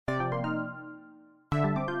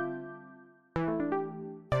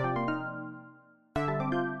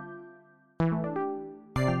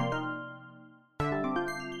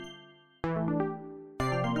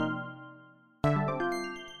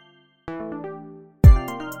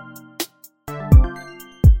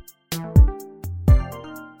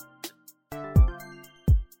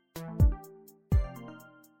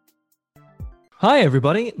Hi,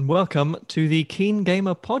 everybody, and welcome to the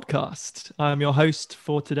KeenGamer podcast. I'm your host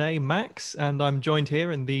for today, Max, and I'm joined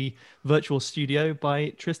here in the virtual studio by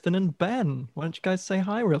Tristan and Ben. Why don't you guys say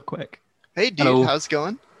hi real quick? Hey, dude, Hello. how's it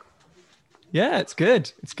going? Yeah, it's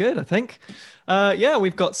good. It's good, I think.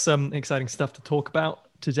 We've got some exciting stuff to talk about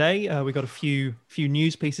today. We've got a few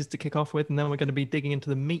news pieces to kick off with, and then we're going to be digging into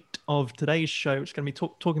the meat of today's show, which is going to be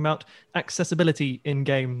talking about accessibility in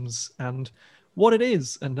games and what it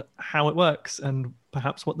is and how it works and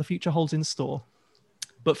perhaps what the future holds in store.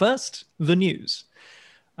 But first, the news.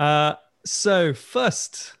 So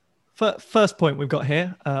first point we've got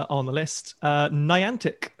here on the list,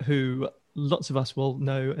 Niantic, who lots of us will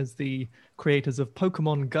know as the creators of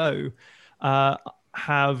Pokemon Go,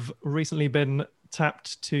 have recently been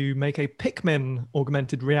tapped to make a Pikmin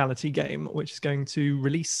augmented reality game, which is going to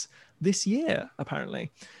release this year, apparently.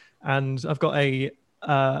 And I've got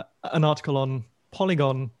an article on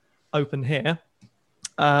Polygon open here.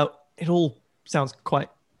 It all sounds quite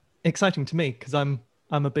exciting to me because I'm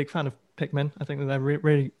a big fan of Pikmin. I think that they're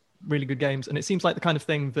really good games, and it seems like the kind of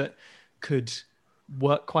thing that could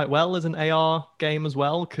work quite well as an AR game as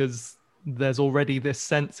well, because there's already this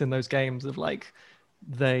sense in those games of like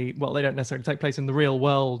they don't necessarily take place in the real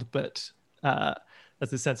world, but there's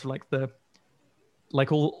this sense of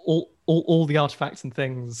like all the artifacts and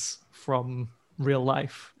things from real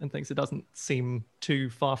life and things. It doesn't seem too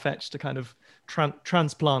far-fetched to kind of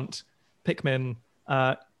transplant Pikmin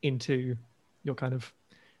into your kind of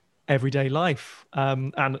everyday life.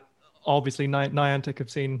 And obviously Niantic have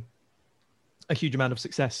seen a huge amount of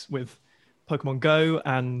success with Pokemon Go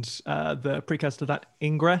and the precursor to that,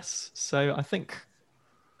 Ingress. So I think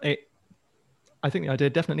the idea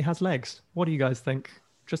definitely has legs. What do you guys think,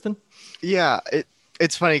 Tristan? Yeah,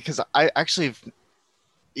 it's funny because I actually,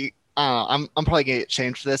 I'm probably gonna get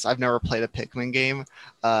shamed for this. I've never played a Pikmin game.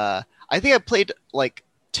 I think I played like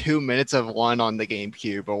 2 minutes of one on the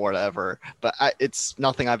GameCube or whatever, but it's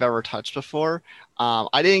nothing I've ever touched before.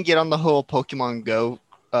 I didn't get on the whole Pokemon Go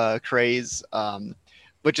craze,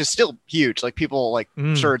 which is still huge. Like people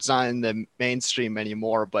sure it's not in the mainstream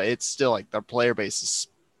anymore, but it's still like their player base is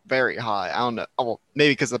very high. I don't know. Oh, well,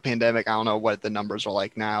 maybe because of the pandemic, I don't know what the numbers are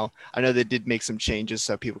like now. I know they did make some changes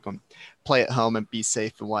so people can play at home and be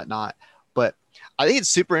safe and whatnot. But I think it's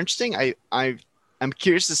super interesting. I'm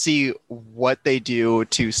curious to see what they do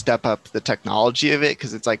to step up the technology of it,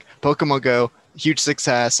 because it's like Pokemon Go, huge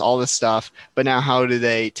success, all this stuff. But now how do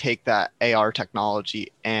they take that AR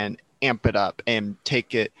technology and amp it up and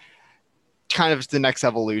take it kind of to the next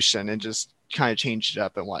evolution and just kind of change it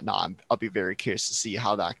up and whatnot? I'll be very curious to see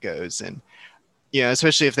how that goes. And, you know,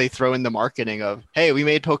 especially if they throw in the marketing of, hey, we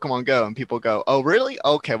made Pokemon Go, and people go, oh, really?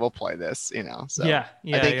 Okay, we'll play this, you know? So I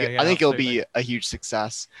think it'll be a huge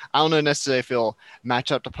success. I don't know necessarily if it'll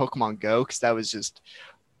match up to Pokemon Go, because that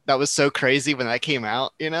was so crazy when that came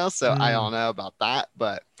out, you know? So I don't know about that,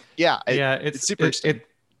 but it's super interesting.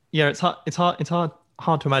 It's hard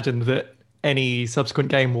to imagine that any subsequent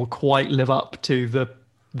game will quite live up to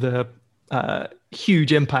the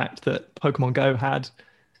huge impact that Pokemon Go had,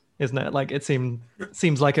 isn't it? Like it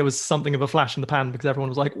seems like it was something of a flash in the pan because everyone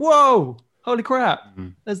was like, "Whoa, holy crap!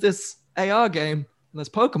 There's this AR game and there's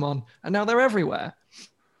Pokemon, and now they're everywhere."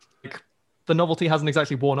 Like the novelty hasn't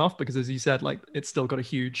exactly worn off because, as you said, like it's still got a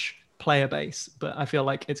huge player base, but I feel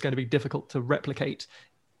like it's going to be difficult to replicate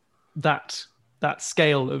that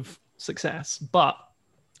scale of success. But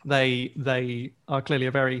they are clearly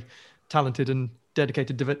a very talented and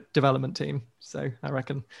dedicated development team. So I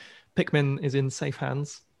reckon Pikmin is in safe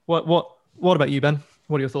hands. What about you, Ben?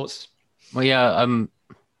 What are your thoughts? Well, yeah,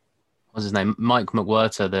 what's his name? Mike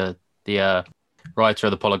McWhirter, the writer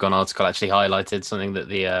of the Polygon article, actually highlighted something that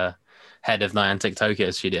the head of Niantic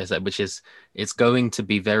Tokyo Studio said, which is it's going to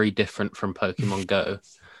be very different from Pokemon Go,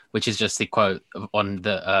 which is just the quote on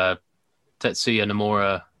the Tetsuya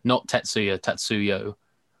Nomura, not Tetsuya, Tetsuyo.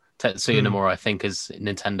 Tetsuya Nomura, I think, is a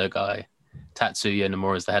Nintendo guy. Tatsuya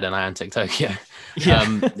Nomura is the head of Niantic Tokyo.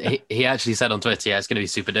 Yeah. He actually said on Twitter, yeah, it's going to be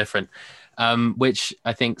super different, which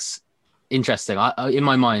I think's interesting. In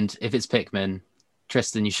my mind, if it's Pikmin,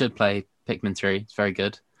 Tristan, you should play Pikmin 3. It's very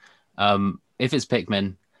good. If it's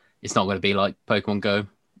Pikmin, it's not going to be like Pokemon Go.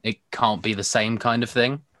 It can't be the same kind of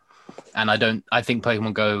thing. And I think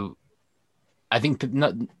Pokemon Go,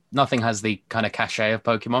 nothing has the kind of cachet of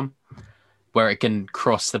Pokemon, where it can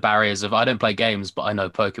cross the barriers of I don't play games, but I know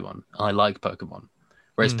Pokemon. I like Pokemon.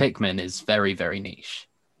 Whereas Pikmin is very, very niche,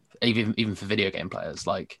 even for video game players.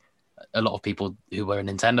 Like a lot of people who were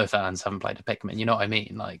Nintendo fans haven't played a Pikmin. You know what I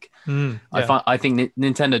mean? Like, I think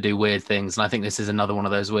Nintendo do weird things, and I think this is another one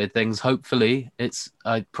of those weird things. Hopefully, it's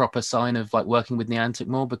a proper sign of like working with Niantic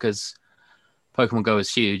more, because Pokemon Go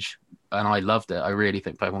is huge, and I loved it. I really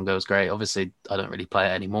think Pokemon Go is great. Obviously, I don't really play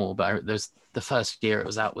it anymore, but there's the first year it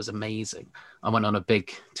was out was amazing. I went on a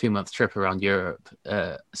big 2-month trip around Europe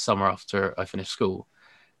summer after I finished school,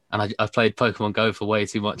 and I played Pokemon Go for way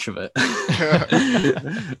too much of it.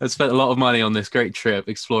 I spent a lot of money on this great trip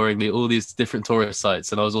exploring all these different tourist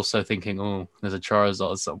sites, and I was also thinking, oh, there's a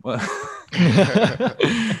Charizard somewhere.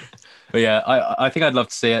 But yeah, I think I'd love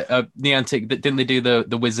to see it. Niantic, didn't they do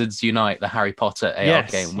the Wizards Unite, the Harry Potter AR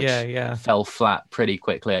Yes, game, which yeah. fell flat pretty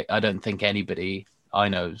quickly? I don't think anybody I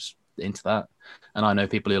know's into that, and I know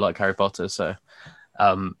people who like Harry Potter. So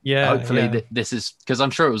hopefully this is, because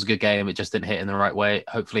I'm sure it was a good game, it just didn't hit in the right way.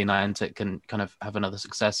 Hopefully Niantic can kind of have another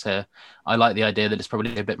success here. I like the idea that it's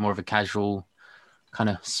probably a bit more of a casual kind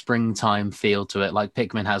of springtime feel to it. Like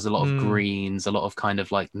Pikmin has a lot of greens, a lot of kind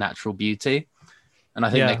of like natural beauty. And I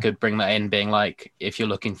think they could bring that in, being like, if you're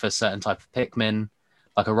looking for a certain type of Pikmin,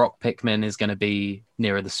 like a rock Pikmin is going to be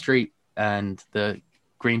nearer the street, and the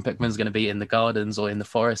green Pikmin is going to be in the gardens or in the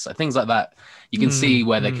forest. Like, things like that. You can see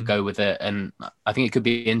where they could go with it, and I think it could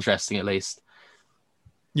be interesting at least.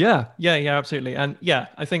 Yeah, absolutely. And yeah,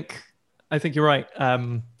 I think you're right.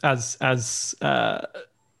 As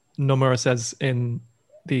Nomura says in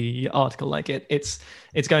the article, like it's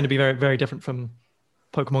going to be very, very different from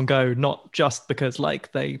Pokemon Go, not just because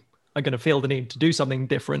like they are going to feel the need to do something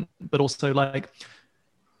different, but also like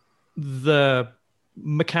the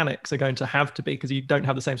mechanics are going to have to be, because you don't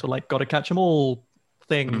have the same sort of like gotta catch them all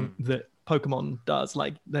thing that Pokemon does.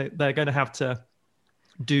 Like they're going to have to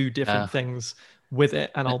do different things with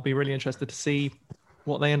it, and I'll be really interested to see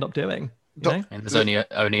what they end up doing. You know? And there's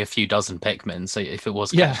only a few dozen Pikmin, so if it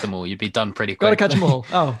was catch them all, you'd be done pretty quick. Gotta catch them all.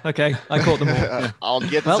 Oh, okay, I caught them all. I'll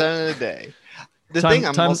get this end of the day. Time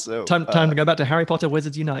to go back to Harry Potter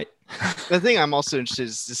Wizards Unite. The thing I'm also interested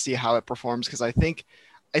is to see how it performs, because I think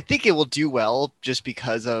it will do well just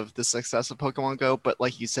because of the success of Pokemon Go. But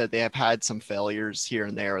like you said, they have had some failures here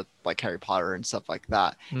and there, like Harry Potter and stuff like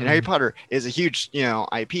that. And Harry Potter is a huge,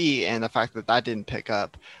 IP, and the fact that didn't pick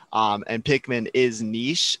up, and Pikmin is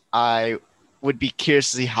niche, I would be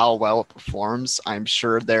curious to see how well it performs. I'm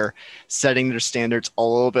sure they're setting their standards a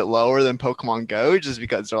little bit lower than Pokemon Go, just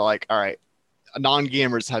because they're like, all right,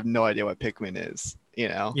 non-gamers have no idea what Pikmin is,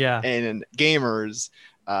 Yeah. And gamers,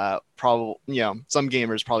 probably, some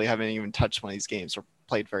gamers probably haven't even touched one of these games or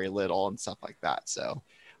played very little and stuff like that. So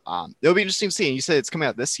it'll be interesting to see. And you said it's coming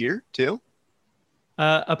out this year too?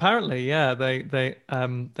 Apparently, yeah.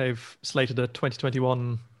 They've slated a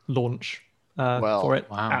 2021 launch for it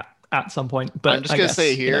at some point. But I'm just going to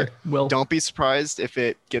say here, we'll... don't be surprised if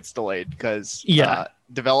it gets delayed, because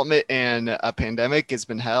development and a pandemic has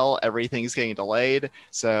been hell. Everything's getting delayed.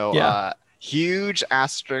 So huge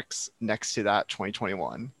asterisks next to that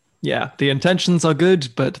 2021. Yeah, the intentions are good,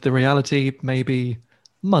 but the reality may be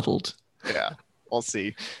muddled. Yeah, we'll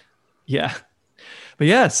see. Yeah. But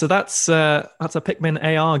yeah, so that's a Pikmin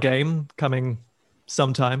AR game coming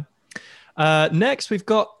sometime. Next, we've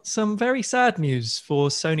got some very sad news for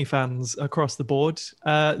Sony fans across the board.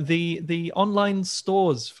 The online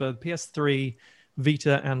stores for PS3,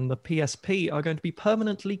 Vita, and the PSP are going to be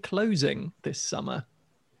permanently closing this summer.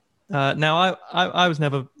 Now, I was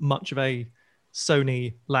never much of a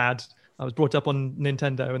Sony lad. I was brought up on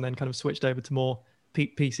Nintendo and then kind of switched over to more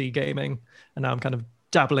PC gaming, and now I'm kind of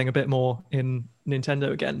dabbling a bit more in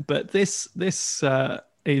Nintendo again. But this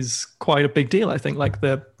is quite a big deal, I think. Like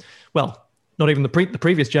not even the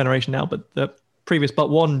previous generation now, but the previous but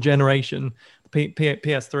one generation,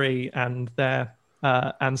 PS3 and their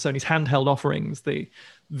and Sony's handheld offerings, the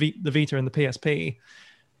Vita and the PSP.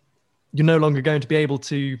 You're no longer going to be able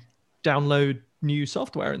to download new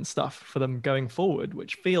software and stuff for them going forward,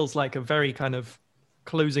 which feels like a very kind of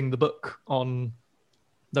closing the book on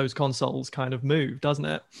those consoles kind of move, doesn't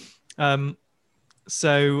it?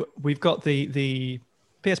 So we've got the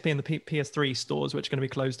PSP and the PS3 stores, which are going to be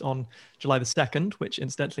closed on July the 2nd, which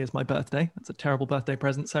incidentally is my birthday. That's a terrible birthday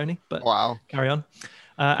present, Sony, but wow. Carry on.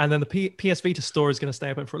 And then the PS Vita store is going to stay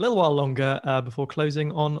open for a little while longer before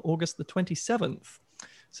closing on August the 27th.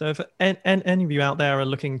 So if any of you out there are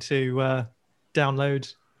looking to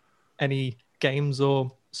download any games or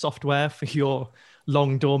software for your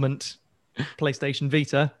long dormant PlayStation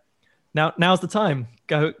Vita, now's the time.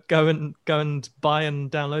 Go and buy and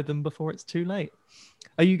download them before it's too late.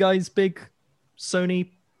 Are you guys big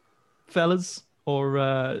Sony fellas,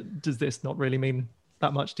 or does this not really mean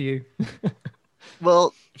that much to you?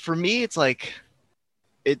 Well, for me, it's like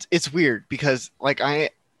it's weird because like I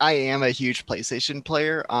am a huge PlayStation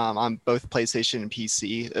player. I'm both PlayStation and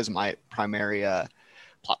PC as my primary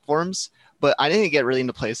platforms, but I didn't get really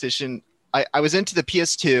into PlayStation. I was into the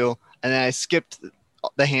PS2, and then I skipped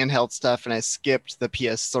the handheld stuff, and I skipped the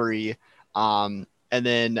PS3. And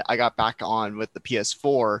then I got back on with the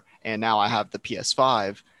PS4, and now I have the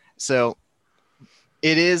PS5. So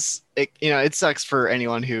it sucks for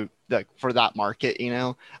anyone who like for that market,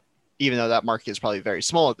 even though that market is probably very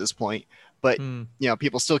small at this point. But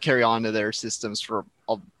people still carry on to their systems for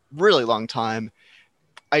a really long time.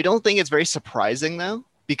 I don't think it's very surprising though,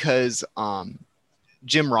 because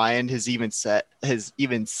Jim Ryan has even said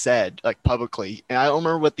like publicly, and I don't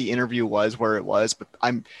remember what the interview was, where it was, but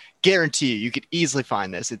I'm guarantee you could easily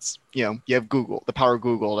find this. It's, you have Google, the power of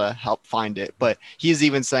Google to help find it. But he's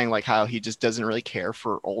even saying like how he just doesn't really care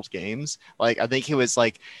for old games. Like I think he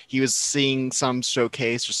was seeing some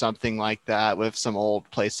showcase or something like that with some old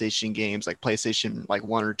PlayStation games, like PlayStation like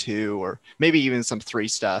 1 or 2, or maybe even some 3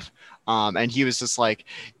 stuff. And he was just like,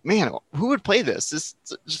 man, who would play this? This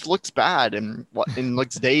just looks bad and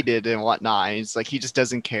looks dated and whatnot. And it's like he just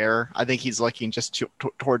doesn't care. I think he's looking just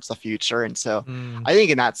towards the future. And so I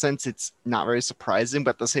think in that sense, it's not very surprising.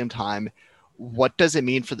 But at the same time, what does it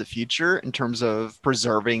mean for the future in terms of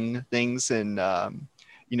preserving things and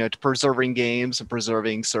to preserving games and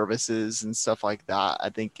preserving services and stuff like that? I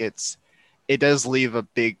think it does leave a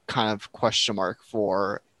big kind of question mark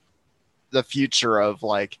for the future of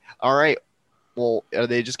like, all right, well, are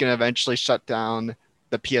they just going to eventually shut down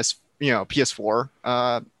the PS4,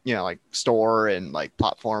 like store and like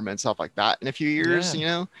platform and stuff like that in a few years,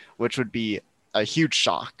 which would be a huge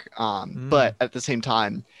shock. But at the same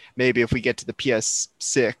time, maybe if we get to the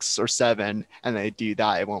PS6 or 7 and they do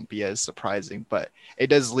that, it won't be as surprising. But it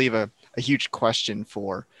does leave a huge question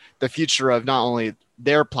for the future of not only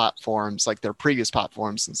their platforms, like their previous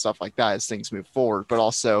platforms and stuff like that as things move forward, but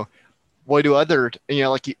also what do other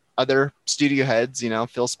studio heads,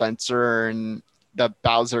 Phil Spencer and the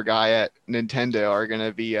Bowser guy at Nintendo are going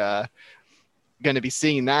to be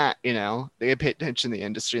seeing that, they pay attention to the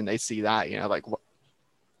industry and they see that, like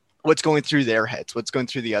what's going through their heads, what's going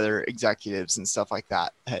through the other executives and stuff like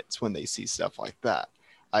that heads when they see stuff like that.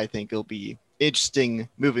 I think it'll be interesting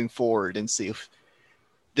moving forward and see if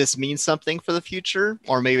this means something for the future,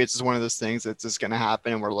 or maybe it's just one of those things that's just going to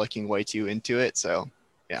happen and we're looking way too into it. So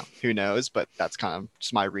yeah, who knows? But that's kind of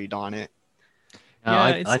just my read on it.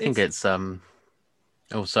 I think it's oh,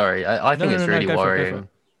 sorry. I think it's really worrying.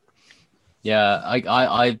 Yeah,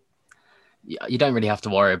 you don't really have to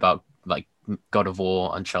worry about like God of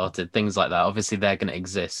War, Uncharted, things like that. Obviously, they're going to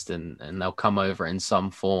exist and they'll come over in some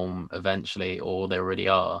form eventually, or they already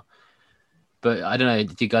are. But I don't know.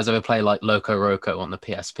 Did you guys ever play like Loco Roco on the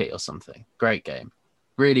PSP or something? Great game.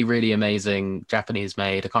 Really, really amazing, Japanese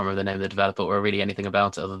made. I can't remember the name of the developer or really anything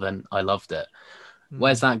about it other than I loved it.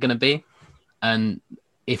 Where's that going to be? And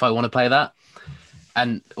if I want to play that,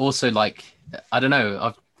 and also like, I don't know,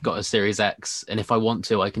 I've got a Series X, and if I want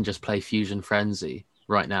to, I can just play Fusion Frenzy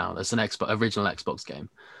right now. That's an original Xbox game.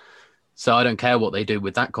 So I don't care what they do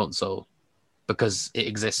with that console because it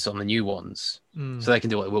exists on the new ones. So they can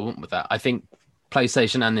do what they want with that. I think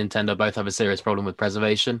PlayStation and Nintendo both have a serious problem with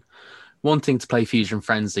preservation. Wanting to play Fusion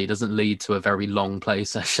Frenzy doesn't lead to a very long play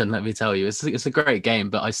session, let me tell you. It's a great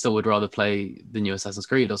game, but I still would rather play the new Assassin's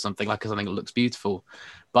Creed or something that looks beautiful.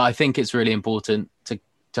 But I think it's really important to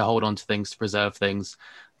hold on to things, to preserve things,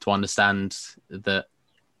 to understand that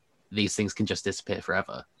these things can just disappear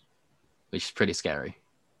forever, which is pretty scary.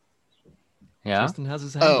 Yeah. Justin has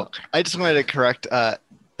his hand up. I just wanted to correct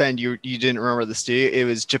Ben, you didn't remember the studio. It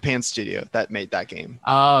was Japan Studio that made that game.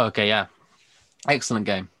 Oh, okay, yeah. Excellent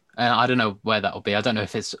game. I don't know where that will be. I don't know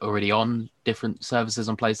if it's already on different services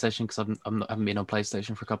on PlayStation because I haven't been on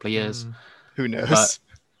PlayStation for a couple of years. Who knows? But,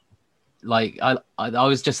 like I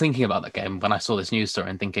was just thinking about that game when I saw this news story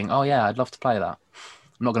and thinking, oh yeah, I'd love to play that.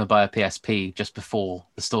 I'm not going to buy a PSP just before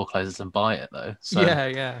the store closes and buy it though. So,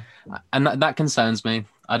 yeah. And that concerns me.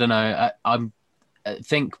 I don't know. I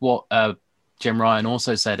think what Jim Ryan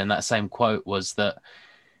also said in that same quote was that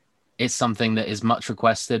it's something that is much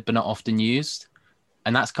requested but not often used.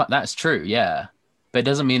 And that's true, yeah. But it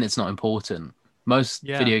doesn't mean it's not important. Most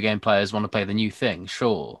video game players want to play the new thing,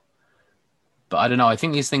 sure. But I don't know. I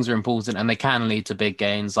think these things are important and they can lead to big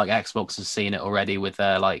gains. Like Xbox has seen it already with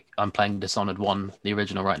their, like, I'm playing Dishonored 1, the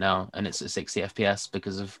original right now, and it's at 60 FPS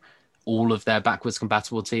because of all of their backwards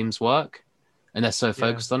compatible teams work. And they're so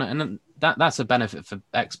focused on it. And that's a benefit for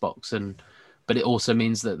Xbox. But it also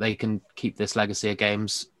means that they can keep this legacy of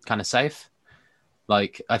games kind of safe.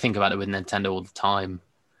 Like, I think about it with Nintendo all the time.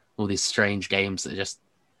 All these strange games that just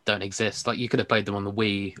don't exist. Like, you could have played them on the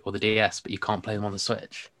Wii or the DS, but you can't play them on the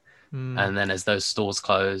Switch. And then as those stores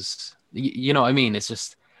close, you know what I mean? It's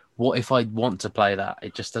just, what if I want to play that?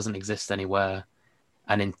 It just doesn't exist anywhere.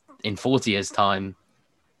 And in 40 years' time,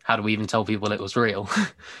 how do we even tell people it was real?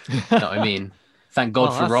 You know what I mean? Thank God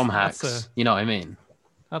Well, for ROM that's hacks. You know what I mean?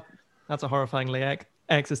 that's a horrifyingly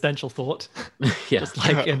existential thought. Yeah. Just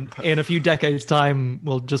like in a few decades' time,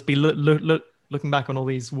 we'll just be looking back on all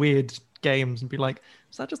these weird games and be like,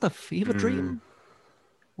 was that just a fever dream?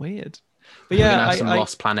 Weird. But We're yeah, gonna have some I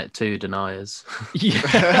Lost Planet 2 deniers.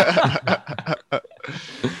 yeah. But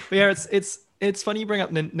yeah, it's funny you bring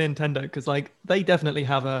up Nintendo because like they definitely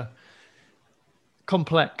have a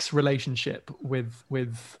complex relationship with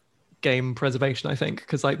game preservation. I think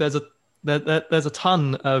because like there's a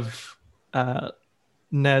ton of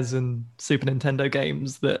NES and Super Nintendo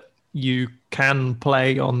games that you can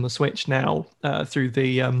play on the Switch now through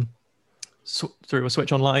the through a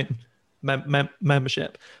Switch Online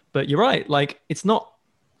membership. But you're right, like it's not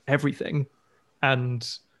everything, and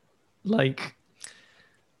like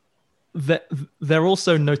they're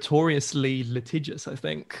also notoriously litigious. I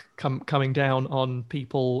think coming down on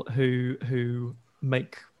people who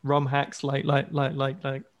make ROM hacks, like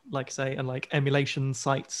say, and like emulation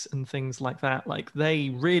sites and things like that. Like they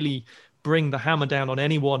really bring the hammer down on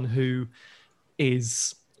anyone who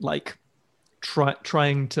is like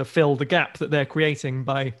trying to fill the gap that they're creating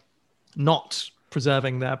by not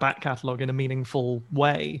preserving their back catalog in a meaningful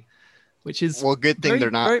way, which is Well, good thing very,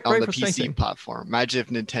 they're not very, on very the PC frustrating. platform. Imagine if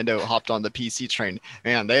Nintendo hopped on the PC train.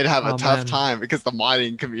 Man, they'd have a Oh tough man, time because the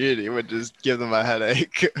modding community would just give them a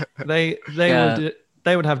headache. they Yeah.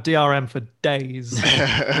 would have DRM for days.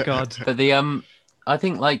 Oh my god. But I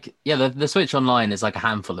think like the Switch Online is like a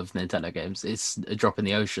handful of Nintendo games. It's a drop in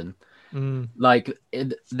the ocean. Mm. Like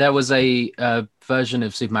there was a version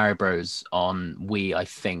of Super Mario Bros. On Wii, I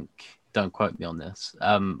think. Don't quote me on this.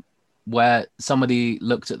 Where somebody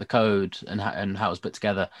looked at the code and how it was put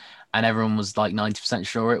together, and everyone was like 90%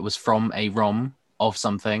 sure it was from a ROM of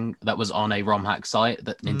something that was on a ROM hack site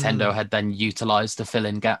that Nintendo had then utilized to fill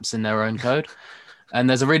in gaps in their own code. And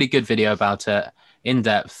there's a really good video about it, in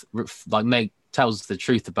depth, like tells the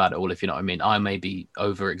truth about it all. If you know what I mean, I may be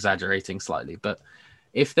over exaggerating slightly, but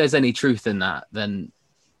if there's any truth in that, then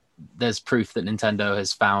there's proof that Nintendo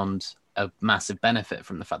has found a massive benefit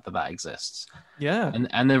from the fact that exists. Yeah.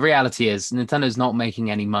 And the reality is Nintendo's not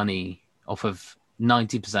making any money off of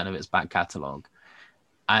 90% of its back catalog.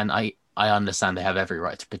 And I understand they have every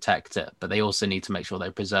right to protect it, but they also need to make sure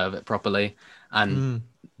they preserve it properly. And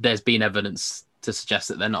there's been evidence to suggest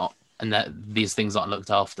that they're not, and that these things aren't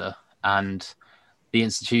looked after. And the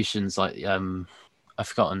institutions like I've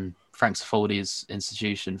forgotten Frank Cifaldi's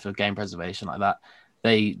institution for game preservation, like that,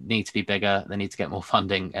 they need to be bigger, they need to get more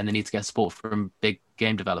funding, and they need to get support from big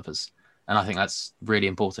game developers. And I think that's really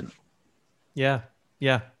important. Yeah,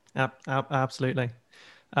 absolutely.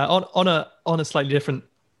 On a slightly different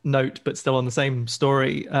note, but still on the same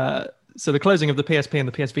story. So the closing of the PSP and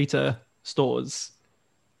the PS Vita stores,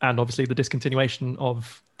 and obviously the discontinuation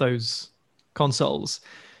of those consoles,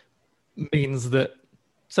 means that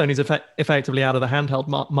Sony's effectively out of the handheld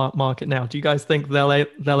market now. Do you guys think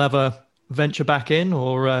they'll ever venture back in,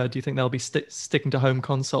 or do you think they'll be sticking to home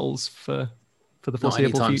consoles for the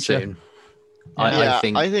foreseeable future? Soon. Yeah.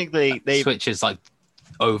 I think they Switch is like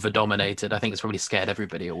over dominated. I think it's probably scared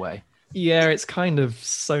everybody away. Yeah, it's kind of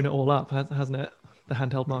sewn it all up, hasn't it? The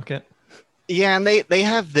handheld market. Yeah, and they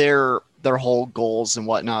have their whole goals and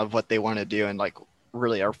whatnot of what they want to do, and like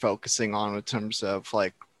really are focusing on in terms of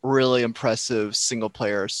like really impressive single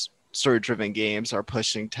player story driven games, are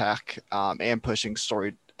pushing tech and pushing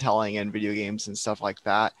storytelling and video games and stuff like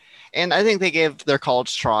that. And I think they gave their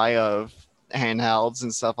college try of handhelds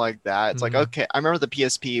and stuff like that. It's like, okay, I remember the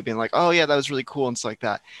PSP being like, oh yeah, that was really cool and stuff like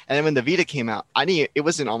that. And then when the Vita came out, it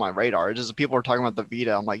wasn't on my radar. Just people were talking about the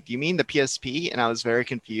Vita. I'm like, do you mean the PSP? And I was very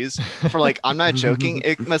confused. For like, I'm not joking.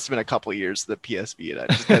 It must have been a couple years the PS Vita,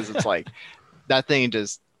 just because it's like that thing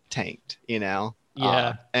just tanked, you know?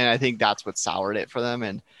 Yeah. And I think that's what soured it for them.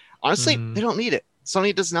 And honestly, they don't need it.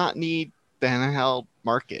 Sony does not need the handheld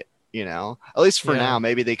market. You know, at least for now.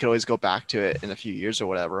 Maybe they could always go back to it in a few years or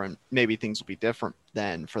whatever, and maybe things will be different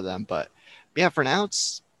then for them. But yeah, for now,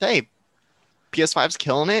 it's hey, PS5's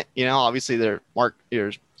killing it. You know, obviously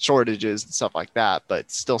there's shortages and stuff like that, but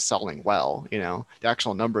it's still selling well. You know, the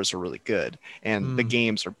actual numbers are really good, and the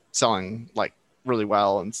games are selling like really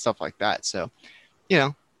well and stuff like that. So, you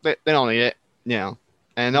know, they don't need it. You know,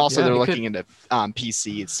 and also they're looking into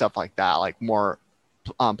PC and stuff like that, like more.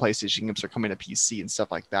 PlayStation games are coming to PC and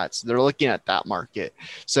stuff like that, so they're looking at that market.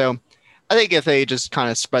 So I think if they just kind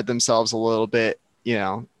of spread themselves a little bit, you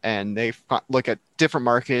know, and they look at different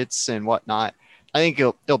markets and whatnot, I think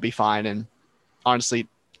it'll be fine. And honestly,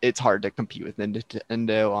 it's hard to compete with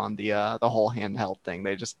Nintendo on the whole handheld thing.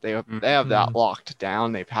 They have that locked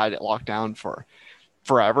down. They've had it locked down for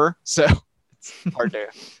forever. So it's hard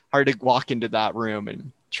to walk into that room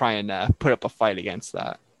and try and put up a fight against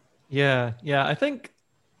that. Yeah, yeah. I think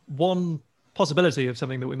one possibility of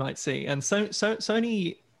something that we might see, and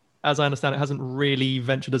Sony, as I understand it, hasn't really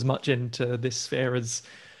ventured as much into this sphere as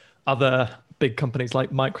other big companies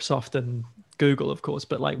like Microsoft and Google, of course.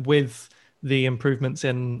 But like with the improvements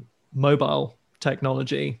in mobile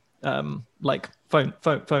technology, like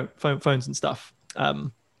phones and stuff,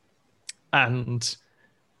 and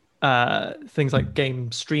things like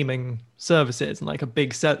game streaming services, and like a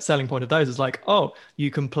big selling point of those is like, oh,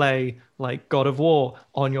 you can play like God of War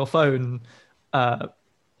on your phone,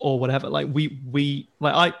 or whatever. Like we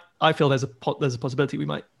like I feel there's a possibility we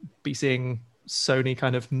might be seeing Sony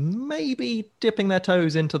kind of maybe dipping their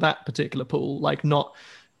toes into that particular pool, like not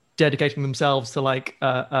dedicating themselves to like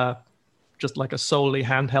just like a solely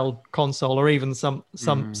handheld console, or even something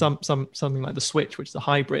like the Switch, which is a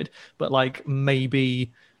hybrid, but like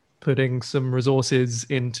maybe putting some resources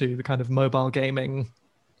into the kind of mobile gaming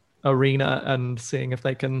arena and seeing if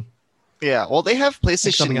they can. Yeah, well, they have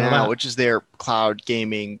PlayStation something out of Now, that. which is their cloud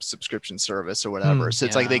gaming subscription service or whatever. So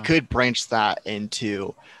it's like they Yeah. could branch that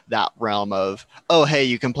into that realm of, oh, hey,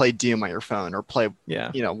 you can play Doom on your phone or play,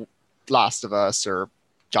 Yeah. Last of Us or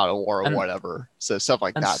God of War or And- whatever. So stuff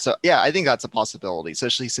like and that. s- So yeah, I think that's a possibility,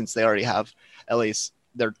 especially since they already have at least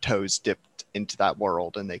their toes dipped into that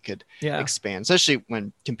world and they could Yeah. expand, especially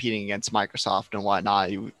when competing against Microsoft and whatnot.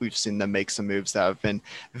 We've seen them make some moves that have been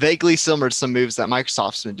vaguely similar to some moves that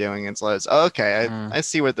Microsoft's been doing. And so it's okay, I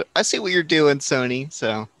see what you're doing, Sony.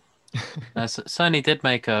 So Sony did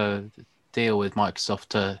make a deal with Microsoft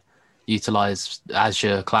to utilize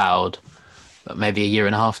Azure Cloud, but maybe a year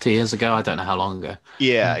and a half, 2 years ago. I don't know how long ago.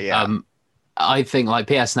 yeah. I think like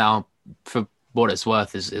PS Now, for what it's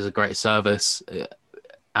worth, is a great service,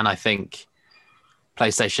 and I think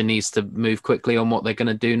PlayStation needs to move quickly on what they're going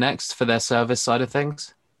to do next for their service side of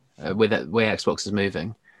things, with it, where Xbox is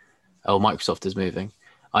moving, or Microsoft is moving.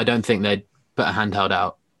 I don't think they'd put a handheld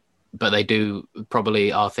out, but they do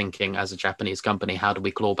probably are thinking as a Japanese company, how do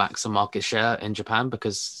we claw back some market share in Japan,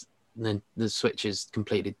 because the Switch is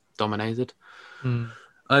completely dominated.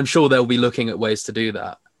 I'm sure they'll be looking at ways to do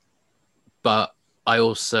that, but I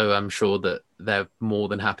also am sure that they're more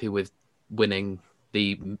than happy with winning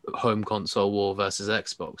the home console war versus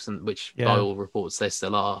Xbox, and which by all reports they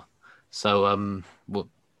still are. So well,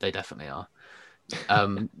 they definitely are.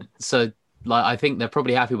 So like I think they're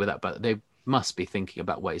probably happy with that, but they must be thinking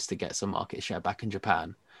about ways to get some market share back in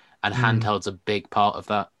Japan, and handheld's a big part of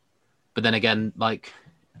that. But then again, like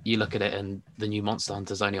you look at it and the new Monster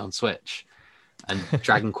Hunter's only on Switch, and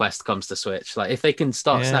Dragon Quest comes to Switch. Like if they can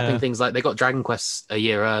start snapping things, like they got Dragon Quest a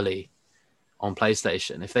year early on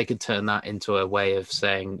PlayStation, if they could turn that into a way of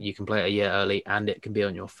saying you can play it a year early and it can be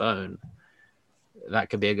on your phone, that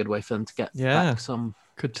could be a good way for them to get back some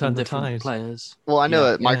could turn the different tide. players. Well, I know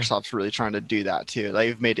that Microsoft's really trying to do that too.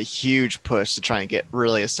 They've made a huge push to try and get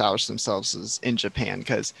really establish themselves as in Japan,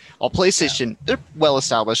 because while PlayStation, they're well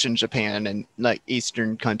established in Japan and like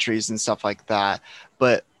Eastern countries and stuff like that,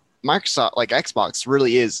 but Microsoft, like Xbox,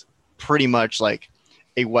 really is pretty much like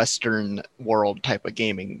a Western world type of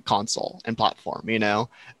gaming console and platform.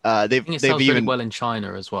 I think it They've sells even really well in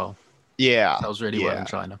China as well. yeah, It sells really well in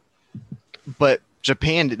China. but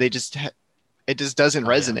Japan, they just it just doesn't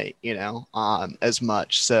resonate, as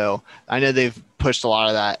much. So I know they've pushed a lot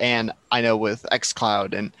of that, and I know with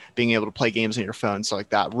xCloud and being able to play games on your phone, so like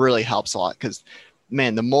that really helps a lot. Because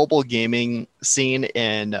man, the mobile gaming scene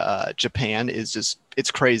in Japan is just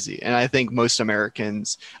it's crazy, and I think most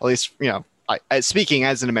Americans, at least speaking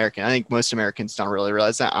as an American, I think most Americans don't really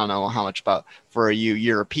realize that. I don't know how much about for you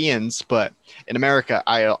Europeans, but in America,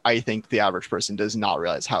 I think the average person does not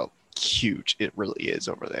realize how huge it really is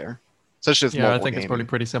over there. Especially with mobile I think gaming. it's probably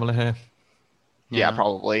pretty similar here. Yeah,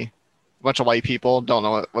 probably. A bunch of white people don't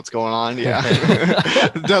know what's going on. Yeah,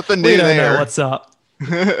 nothing new We don't there. know what's up.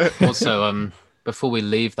 Also, before we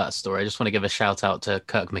leave that story, I just want to give a shout out to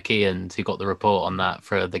Kirk McKeon, who got the report on that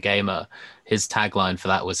for The Gamer. His tagline for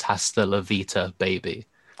that was "Hasta la Vita, baby,"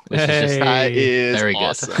 which is just That is very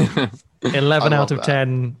awesome. good. 11 I out love of that.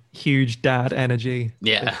 10, huge dad energy.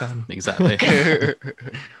 Big Yeah, fan. exactly.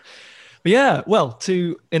 But yeah, well,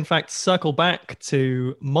 to in fact circle back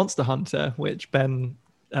to Monster Hunter, which Ben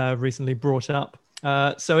recently brought up.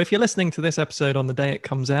 So if you're listening to this episode on the day it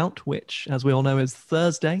comes out, which, as we all know, is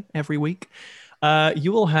Thursday every week,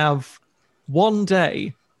 you will have one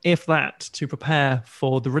day, if that, to prepare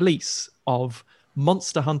for the release of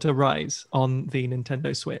Monster Hunter Rise on the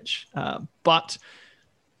Nintendo Switch. But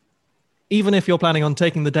even if you're planning on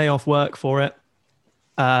taking the day off work for it,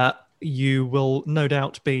 you will no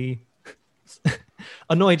doubt be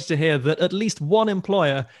annoyed to hear that at least one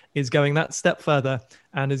employer is going that step further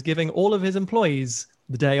and is giving all of his employees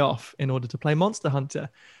the day off in order to play Monster Hunter.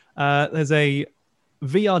 There's a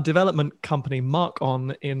VR development company, Mark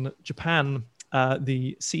On, in Japan,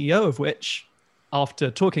 the CEO of which,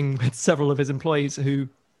 after talking with several of his employees who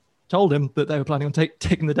told him that they were planning on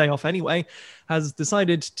taking the day off anyway, has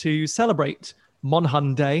decided to celebrate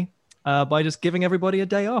Monhun Day by just giving everybody a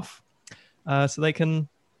day off so they can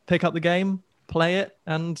pick up the game, play it,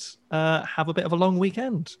 and have a bit of a long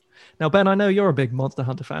weekend. Now, Ben, I know you're a big Monster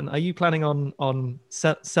Hunter fan. Are you planning on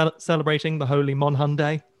celebrating the holy Monhun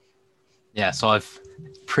Day? Yeah, so I've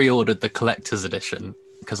pre-ordered the collector's edition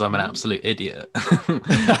because I'm an absolute idiot.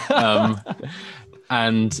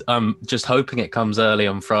 And I'm just hoping it comes early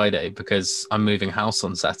on Friday because I'm moving house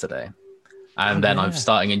on Saturday. And then I'm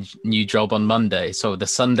starting a new job on Monday. So the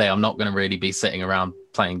Sunday, I'm not going to really be sitting around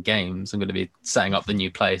playing games. I'm going to be setting up the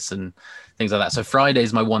new place and things like that. So Friday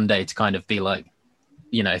is my one day to kind of be like,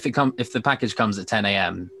 if the package comes at 10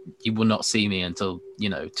 a.m., you will not see me until,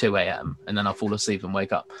 2 a.m. And then I'll fall asleep and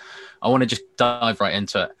wake up. I want to just dive right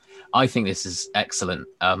into it. I think this is excellent.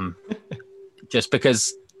 Just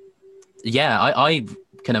because, I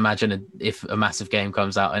can imagine if a massive game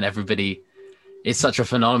comes out and everybody, it's such a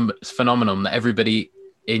phenomenon that everybody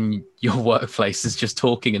in your workplace is just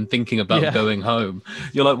talking and thinking about going home.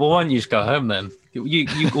 You're like, well, why don't you just go home then? You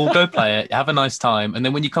all go play it, have a nice time, and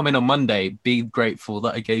then when you come in on Monday, be grateful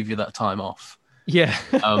that I gave you that time off. Yeah.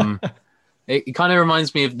 It kind of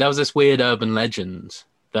reminds me of, there was this weird urban legend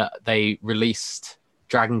that they released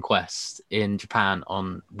Dragon Quest in Japan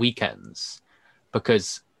on weekends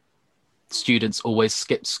because students always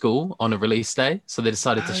skipped school on a release day, so they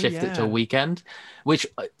decided to shift it to a weekend, which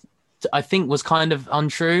I think was kind of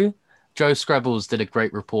untrue. Joe Scrabbles did a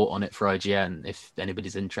great report on it for IGN if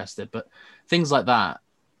anybody's interested, but things like that,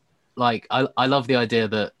 like I love the idea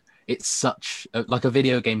that it's such like a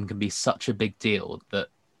video game can be such a big deal that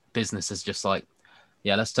business is just like,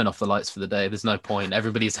 let's turn off the lights for the day. There's no point.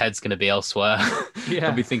 Everybody's head's going to be elsewhere.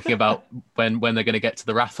 They'll be thinking about when they're going to get to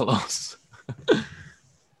the Rathalos.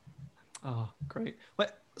 Oh, great.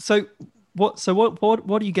 So what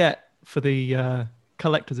do you get for the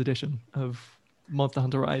collector's edition of Monster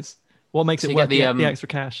Hunter Rise? What makes it worth the extra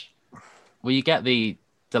cash? Well, you get the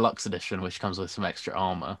deluxe edition, which comes with some extra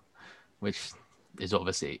armor, which is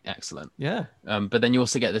obviously excellent. Yeah. But then you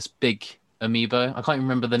also get this big amiibo. I can't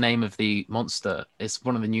remember the name of the monster. It's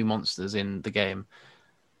one of the new monsters in the game.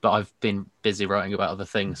 But I've been busy writing about other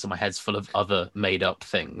things, so my head's full of other made-up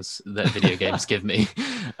things that video games give me.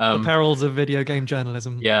 The perils of video game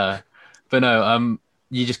journalism. Yeah. But no,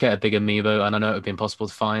 you just get a big amiibo, and I know it would be impossible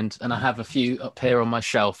to find. And I have a few up here on my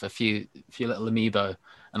shelf, a few little amiibo,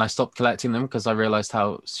 and I stopped collecting them because I realized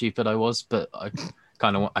how stupid I was. But I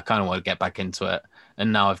kind of want to get back into it.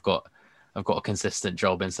 And now I've got a consistent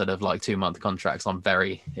job instead of like 2-month contracts. I'm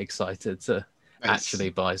very excited to actually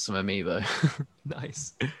buy some amiibo.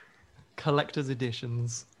 Nice. Collector's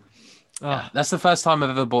editions. Yeah, that's the first time I've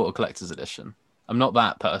ever bought a collector's edition. I'm not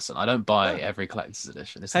that person. I don't buy every collector's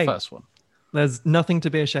edition. It's the first one. There's nothing to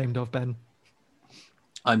be ashamed of, Ben.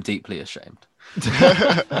 I'm deeply ashamed.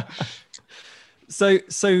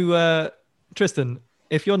 So, Tristan,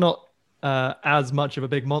 if you're not as much of a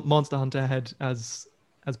big Monster Hunter head as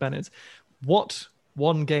Ben is, what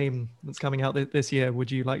one game that's coming out this year would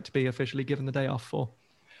you like to be officially given the day off for?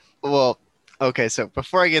 Well, okay, so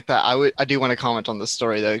before I get that, I do want to comment on the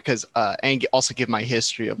story though, because and also give my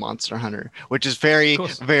history of Monster Hunter, which is very,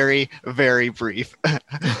 very, very brief.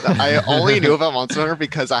 I only knew about Monster Hunter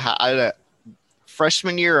because I had a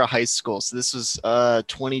freshman year of high school. So this was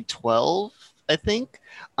 2012, I think,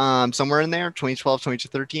 somewhere in there, 2012,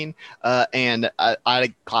 2013. And I had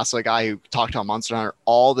a class of a guy who talked about Monster Hunter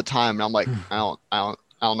all the time, and I'm like, I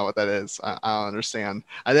don't know what that is. I don't understand.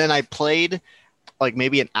 And then I played like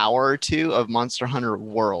maybe an hour or two of Monster Hunter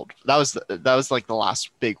World. That was like the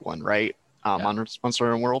last big one, right? Monster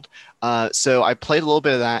Hunter World. So I played a little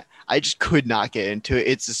bit of that. I just could not get into it.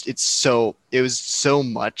 It was so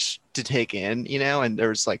much to take in, and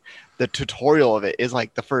there's like the tutorial of it is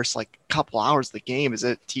like the first like couple hours of the game is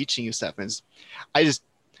it teaching you stuff. And I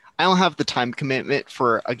don't have the time commitment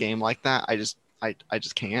for a game like that. I just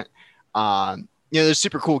can't. There's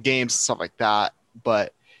super cool games and stuff like that,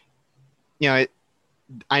 but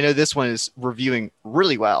I know this one is reviewing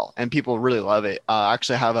really well and people really love it. I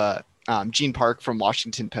actually have a Gene Park from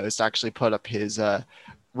Washington Post actually put up his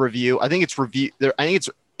review. I think it's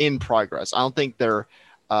in progress. I don't think they're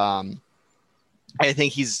I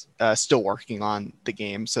think he's still working on the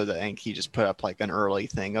game, so I think he just put up like an early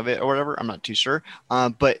thing of it or whatever. I'm not too sure.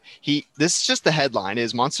 But this is just the headline: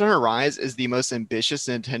 is Monster Hunter Rise is the most ambitious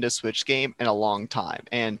Nintendo Switch game in a long time,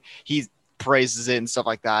 and he praises it and stuff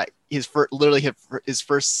like that. His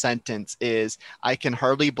first sentence is, "I can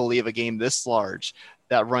hardly believe a game this large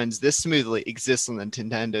that runs this smoothly exists on the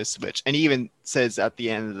Nintendo Switch." And he even says at the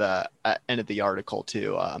end of the article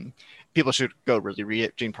too. People should go really read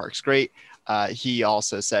it. Gene Park's great. He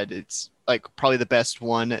also said it's like probably the best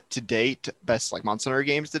one to date, best like Monster Hunter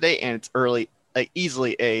games to date, and it's early, like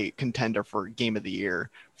easily a contender for Game of the Year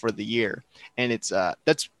for the year. And it's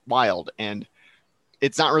that's wild, and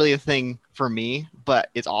it's not really a thing for me, but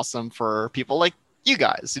it's awesome for people like you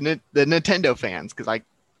guys, the Nintendo fans, because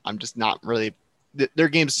I'm just not really their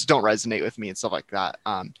games just don't resonate with me and stuff like that.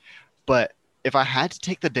 But if I had to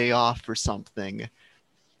take the day off for something,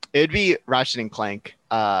 it'd be Ratchet and Clank.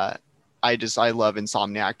 I love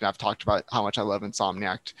Insomniac, and I've talked about how much I love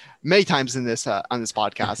Insomniac many times in this on this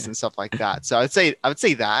podcast and stuff like that. So I would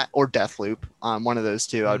say that or Deathloop. One of those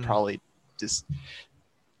two. I would probably just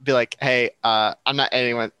be like, hey, I'm not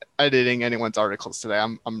editing anyone's articles today.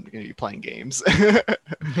 I'm going to be playing games.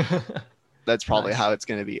 That's probably how it's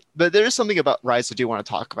going to be. But there is something about Rise I do want to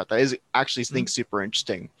talk about that is actually think super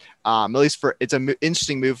interesting. At least it's an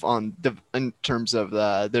interesting move in terms of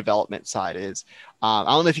the development side is. I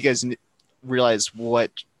don't know if you guys realize what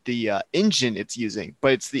the engine it's using,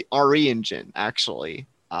 but it's the RE engine actually.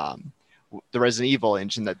 The Resident Evil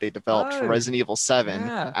engine that they developed for Resident Evil 7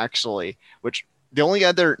 actually, which the only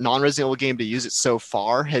other non-Resident Evil game to use it so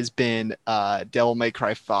far has been Devil May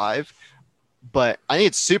Cry 5. But I think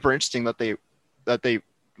it's super interesting that they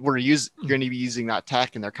were going to be using that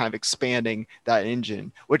tech, and they're kind of expanding that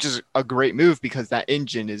engine, which is a great move because that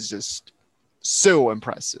engine is just so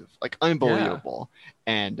impressive, like unbelievable.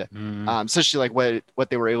 And especially like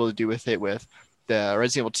what they were able to do with it with the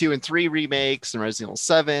Resident Evil 2 and 3 remakes and Resident Evil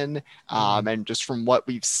 7, and just from what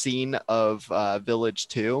we've seen of Village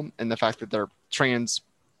 2 and the fact that they're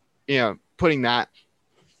putting that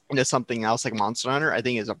into something else like Monster Hunter, I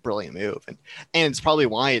think is a brilliant move. And it's probably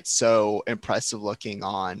why it's so impressive looking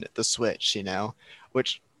on the Switch,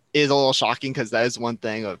 which is a little shocking because that is one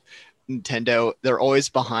thing of Nintendo. They're always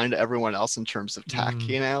behind everyone else in terms of tech,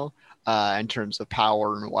 in terms of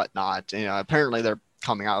power and whatnot. Apparently they're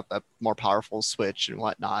coming out with a more powerful Switch and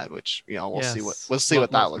whatnot, which, we'll see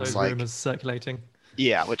what that looks like. Rumors circulating.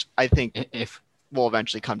 Yeah, which I think if will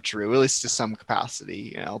eventually come true, at least to some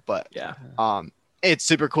capacity, but it's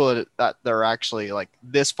super cool that they're actually like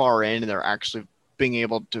this far in and they're actually being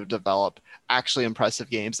able to develop actually impressive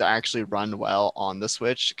games that actually run well on the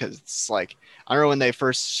Switch. Because it's like, I remember when they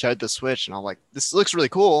first showed the Switch and I'm like, this looks really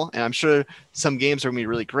cool. And I'm sure some games are going to be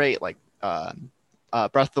really great. Like Breath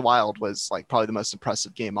of the Wild was like probably the most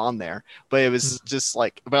impressive game on there. But it was just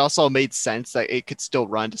like, but also made sense that it could still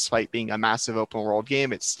run despite being a massive open world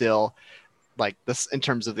game. It's still like this in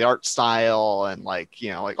terms of the art style and like,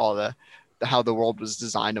 like all the how the world was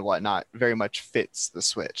designed and whatnot very much fits the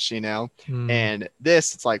Switch, and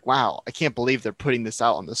it's like, wow, I can't believe they're putting this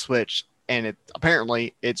out on the Switch, and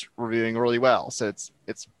apparently it's reviewing really well. So it's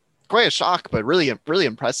quite a shock, but really, really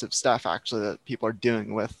impressive stuff actually that people are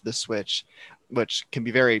doing with the Switch, which can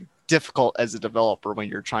be very difficult as a developer when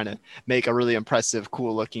you're trying to make a really impressive,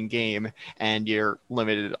 cool looking game and you're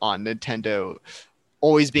limited on Nintendo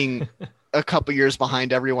always being a couple years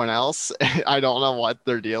behind everyone else. I don't know what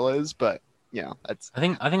their deal is, but that's. I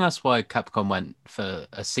think that's why Capcom went for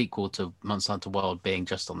a sequel to Monster Hunter World being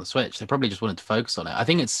just on the Switch. They probably just wanted to focus on it. I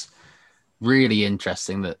think it's really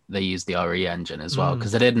interesting that they used the RE engine as well,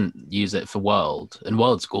 because they didn't use it for World, and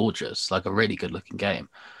World's gorgeous, like a really good looking game.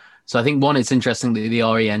 So I think one, it's interesting that the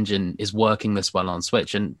RE engine is working this well on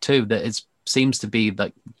Switch, and two, that it seems to be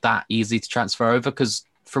like that easy to transfer over, because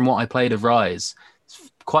from what I played of Rise,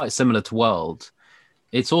 it's quite similar to World.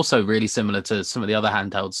 It's also really similar to some of the other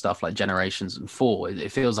handheld stuff like Generations and 4.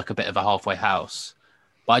 It feels like a bit of a halfway house.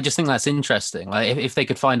 But I just think that's interesting. Like if they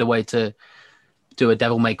could find a way to do a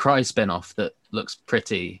Devil May Cry spin-off that looks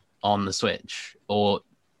pretty on the Switch, or,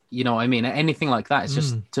 what I mean? Anything like that is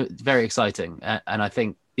just very exciting. And I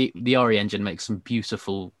think the RE engine makes some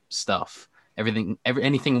beautiful stuff.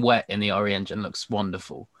 Anything wet in the RE engine looks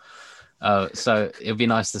wonderful. So it'd be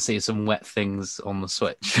nice to see some wet things on the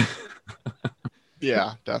Switch.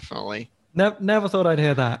 Yeah, definitely. Never thought I'd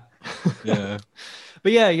hear that. Yeah.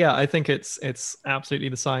 But yeah, I think it's absolutely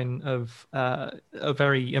the sign of a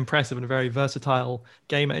very impressive and a very versatile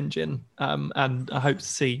game engine. And I hope to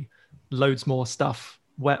see loads more stuff,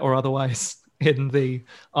 wet or otherwise, in the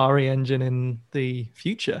RE engine in the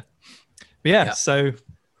future. But so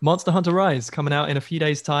Monster Hunter Rise coming out in a few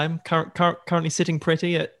days' time. Currently sitting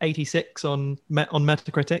pretty at 86 on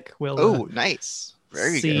Metacritic. We'll Oh, nice.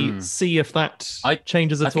 Very good. see if that I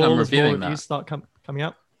changes I at think I'm all as more reviewing reviews that. start coming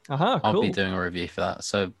out. Aha, I'll be cool. doing a review for that.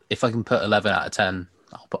 So if I can put 11 out of 10,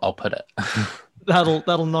 I'll put it.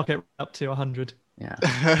 That'll knock it up to 100.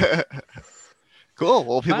 Yeah. Cool.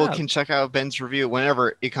 Well, people Fab. can check out Ben's review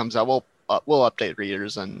whenever it comes out. We'll update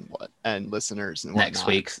readers and listeners and whatnot.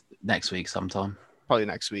 Next week sometime. Probably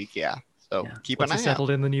next week. Yeah. So Yeah. keep Once an you're eye out. settled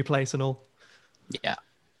in the new place and all. Yeah.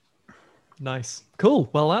 Nice. Cool.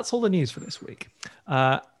 Well, that's all the news for this week.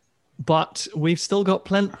 But we've still got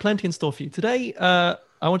plenty in store for you. Today, I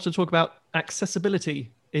wanted to talk about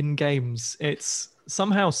accessibility in games. It's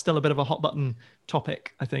somehow still a bit of a hot button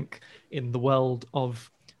topic, I think, in the world of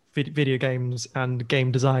video games and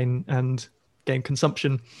game design and game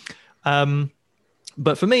consumption.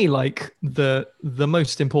 But for me, like the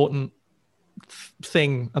most important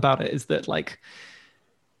thing about it is that, like,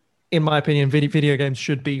 in my opinion, video games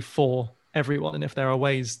should be for everyone. And if there are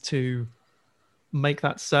ways to make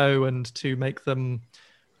that so, and to make them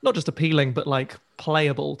not just appealing, but like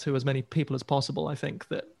playable to as many people as possible, I think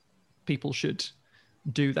that people should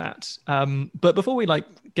do that. But before we like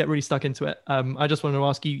get really stuck into it, I just wanted to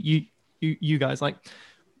ask you guys, like,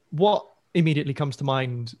 what immediately comes to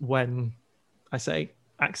mind when I say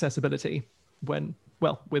accessibility,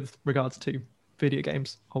 with regards to video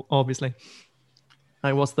games, obviously.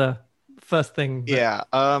 Like, what's the first thing? Yeah.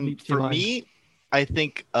 leaps to your For mind? me, I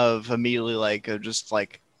think of immediately just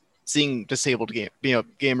like seeing disabled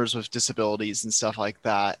gamers with disabilities and stuff like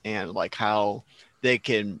that, and like how they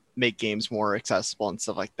can make games more accessible and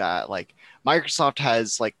stuff like that. Like Microsoft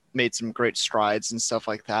has like made some great strides and stuff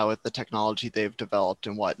like that with the technology they've developed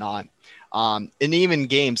and whatnot. And even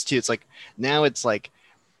games too. It's like now it's like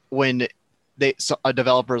when a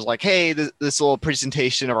developer is like, hey, this little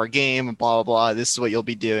presentation of our game, blah, blah, blah. This is what you'll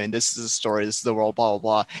be doing. This is the story. This is the world, blah,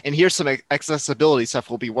 blah, blah. And here's some accessibility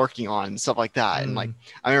stuff we'll be working on and stuff like that. And like,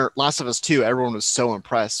 I remember Last of Us 2, everyone was so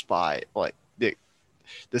impressed by like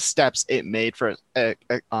the steps it made for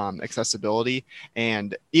accessibility.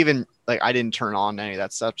 And even like, I didn't turn on any of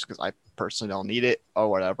that stuff because I personally don't need it or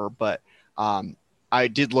whatever. But I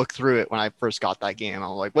did look through it when I first got that game.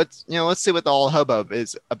 I'm like, let's see what the all hubbub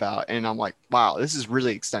is about. And I'm like, wow, this is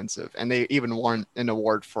really extensive. And they even won an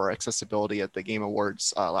award for accessibility at the Game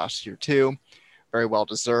Awards last year too. Very well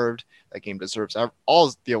deserved. That game deserves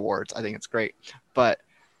all the awards. I think it's great. But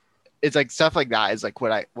it's like stuff like that is like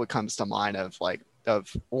what comes to mind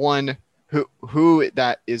of one who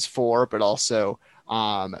that is for, but also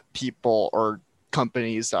people or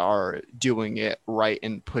companies that are doing it right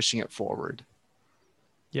and pushing it forward.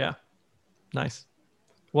 Yeah, nice.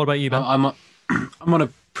 What about you, Ben? I'm on a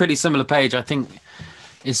pretty similar page. I think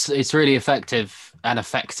it's really effective and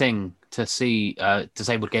affecting to see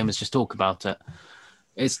disabled gamers just talk about it.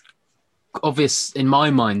 It's obvious in my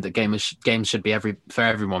mind that games should be for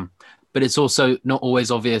everyone, but it's also not always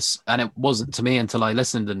obvious, and it wasn't to me until I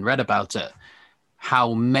listened and read about it,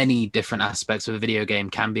 how many different aspects of a video game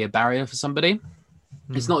can be a barrier for somebody.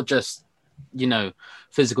 It's not just,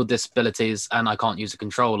 physical disabilities and I can't use a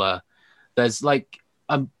controller. There's like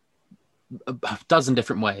a dozen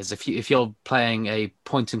different ways. If you're playing a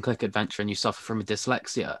point and click adventure and you suffer from a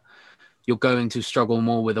dyslexia, you're going to struggle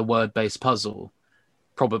more with a word-based puzzle,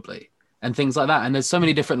 probably, and things like that. And there's so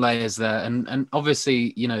many different layers there. And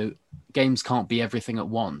obviously, games can't be everything at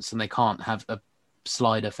once, and they can't have a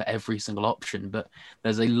slider for every single option, but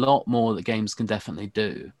there's a lot more that games can definitely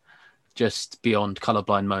do just beyond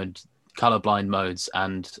colorblind modes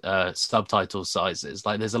and subtitle sizes.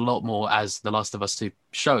 Like, there's a lot more, as The Last of Us 2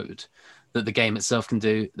 showed, that the game itself can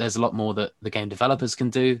do. There's a lot more that the game developers can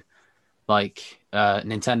do. Like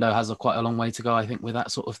Nintendo has quite a long way to go, I think, with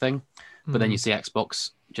that sort of thing. But then you see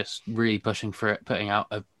Xbox just really pushing for it, putting out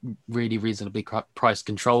a really reasonably priced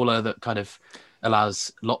controller that kind of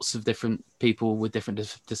allows lots of different people with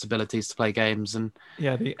different disabilities to play games. And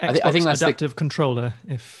yeah, the Xbox I think that's adaptive controller,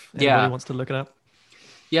 if anybody wants to look it up.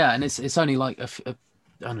 Yeah, and it's only like I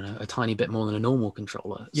don't know, a tiny bit more than a normal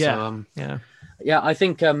controller. Yeah, so, I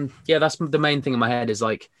think that's the main thing in my head is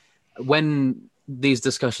like when these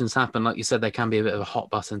discussions happen, like you said, they can be a bit of a hot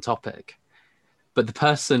button topic, but the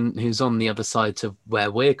person who's on the other side to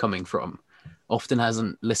where we're coming from often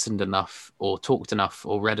hasn't listened enough or talked enough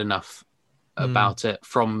or read enough about it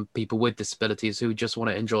from people with disabilities who just want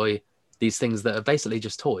to enjoy these things that are basically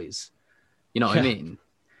just toys. You know what I mean?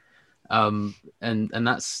 And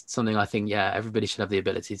that's something I think, everybody should have the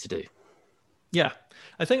ability to do. Yeah.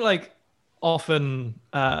 I think like often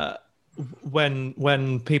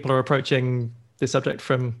when people are approaching this subject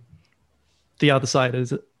from the other side,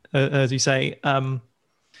 as you say. I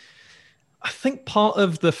think part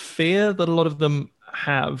of the fear that a lot of them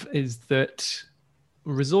have is that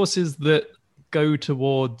resources that go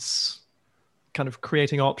towards kind of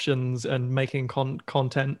creating options and making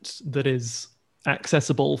content that is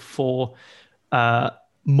accessible for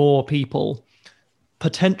more people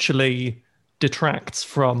potentially detracts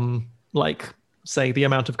from, like, say, the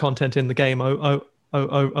amount of content in the game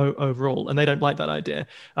overall, and they don't like that idea.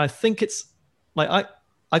 I think it's like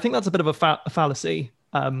I think that's a bit of a fallacy,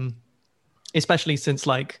 especially since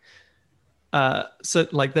so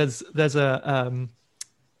like there's a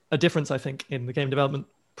difference, I think, in the game development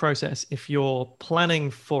process if you're planning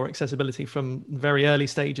for accessibility from very early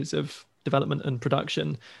stages of development and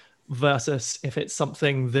production versus if it's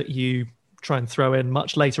something that you try and throw in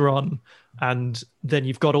much later on, and then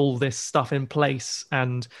you've got all this stuff in place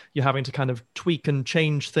and you're having to kind of tweak and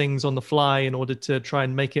change things on the fly in order to try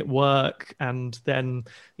and make it work, and then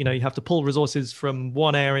you have to pull resources from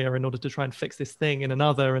one area in order to try and fix this thing in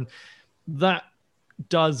another, and that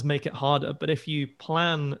does make it harder. But if you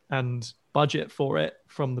plan and budget for it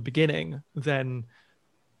from the beginning, then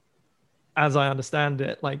as I understand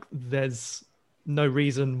it, like, there's no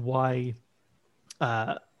reason why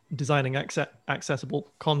designing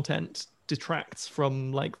accessible content detracts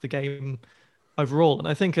from like the game overall. And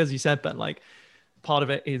I think, as you said, Ben, like, part of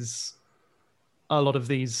it is a lot of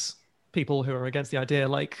these people who are against the idea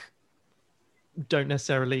like don't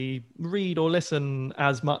necessarily read or listen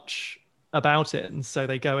as much about it, and so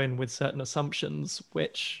they go in with certain assumptions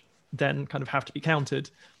which then kind of have to be countered.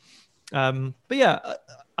 But yeah,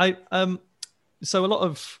 I so a lot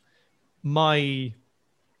of my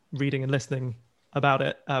reading and listening about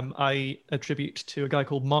it, I attribute to a guy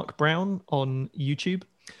called Mark Brown on YouTube.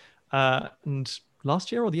 And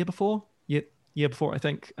last year or the year before, year before, I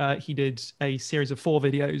think, he did a series of 4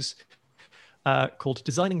 videos called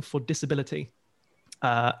Designing for Disability.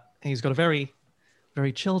 He's got a very,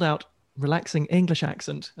 very chilled out, relaxing English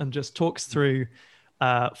accent and just talks through 4...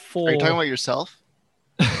 Are you talking about yourself?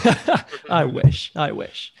 I wish.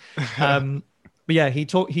 But yeah, he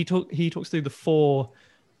talks through the 4,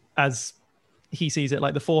 as he sees it,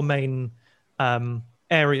 like the 4 main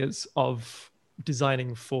areas of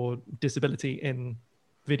designing for disability in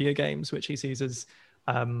video games, which he sees as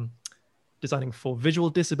designing for visual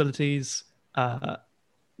disabilities,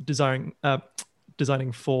 designing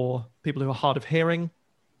for people who are hard of hearing,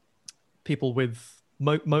 people with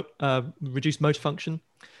reduced motor function,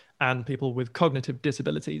 and people with cognitive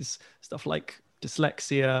disabilities, stuff like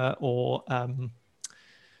dyslexia or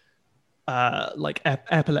like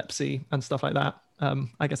epilepsy and stuff like that.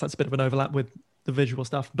 I guess that's a bit of an overlap with the visual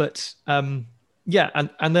stuff, but yeah,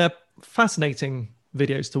 and they're fascinating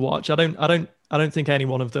videos to watch. I don't think any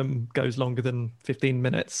one of them goes longer than 15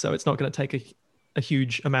 minutes, so it's not going to take a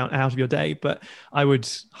huge amount out of your day. But I would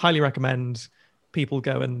highly recommend people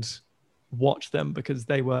go and watch them because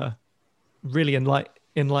they were really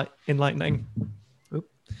enlightening. Oop.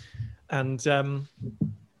 And oh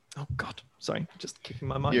god, sorry, just kicking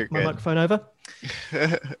my microphone over.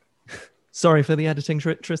 Sorry for the editing,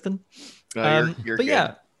 Tristan. No, you're but good.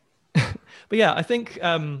 Yeah, but yeah, I think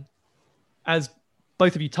as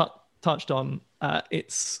both of you touched on,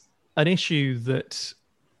 it's an issue that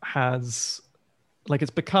has, like, it's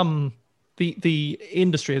become, the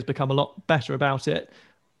industry has become a lot better about it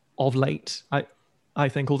of late. I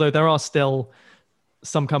think, although there are still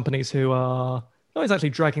some companies who are not exactly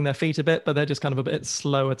dragging their feet a bit, but they're just kind of a bit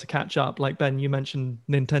slower to catch up. Like, Ben, you mentioned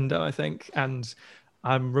Nintendo, I think, and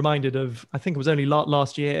I'm reminded of, I think it was only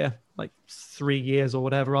last year, like 3 years or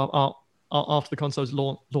whatever, after the console's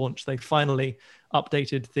launch, they finally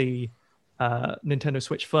updated the Nintendo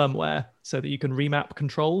Switch firmware so that you can remap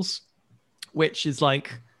controls, which is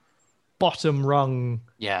like bottom rung.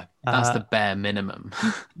 Yeah, that's the bare minimum.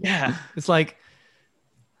 Yeah, it's like,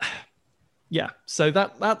 yeah. So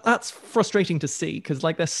that's frustrating to see because,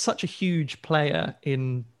 like, they're such a huge player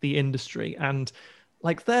in the industry, and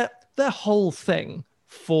like their whole thing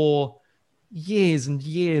for years and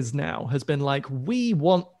years now has been like, we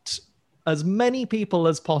want as many people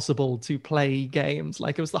as possible to play games.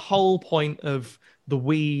 Like, it was the whole point of the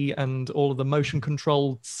Wii and all of the motion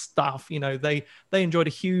controlled stuff. You know, they enjoyed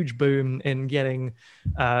a huge boom in getting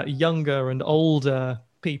younger and older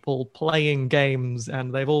people playing games,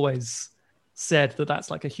 and they've always said that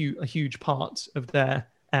that's like a huge part of their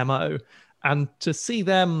MO. And to see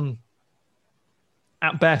them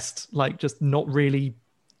at best like just not really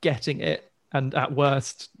getting it, and at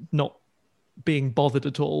worst not being bothered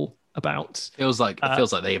at all about, Feels like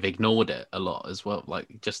they've ignored it a lot as well, like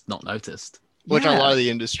just not noticed. Which a Yeah. lot of the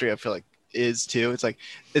industry, I feel like, is too. It's like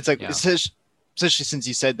Yeah. it's just, especially since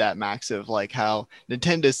you said that, Max, of like how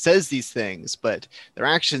Nintendo says these things, but their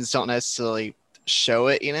actions don't necessarily show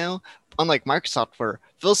it, you know? Unlike Microsoft, where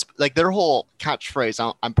like their whole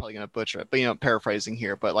catchphrase, I'm probably gonna butcher it, but paraphrasing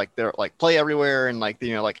here, but like they're like play everywhere and like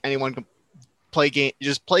like anyone can play game,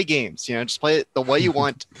 just play games, just play it the way you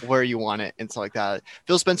want, where you want it, and stuff like that.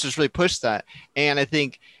 Phil Spencer's really pushed that, and I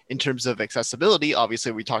think in terms of accessibility,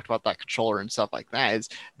 obviously we talked about that controller and stuff like that. Is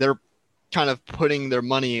they're kind of putting their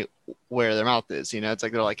money where their mouth is. It's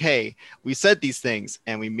like they're like, hey, we said these things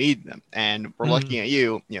and we made them, and we're looking at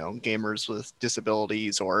you, gamers with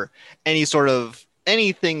disabilities or any sort of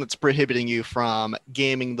anything that's prohibiting you from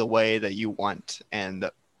gaming the way that you want, and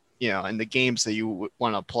and the games that you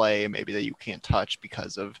want to play, maybe that you can't touch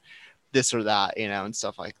because of this or that, and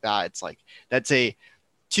stuff like that. It's like that's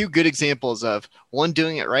two good examples of one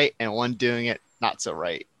doing it right and one doing it not so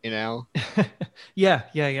right, Yeah,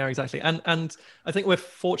 exactly. And I think we're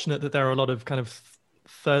fortunate that there are a lot of kind of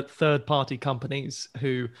third party companies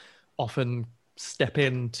who often step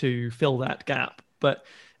in to fill that gap, but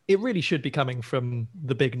it really should be coming from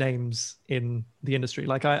the big names in the industry.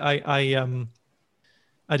 Like I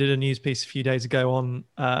did a news piece a few days ago on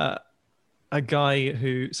a guy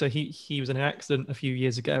who, so he was in an accident a few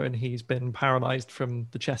years ago, and he's been paralyzed from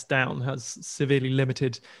the chest down, has severely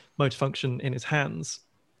limited motor function in his hands,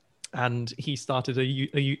 and he started a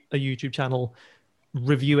YouTube channel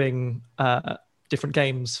reviewing different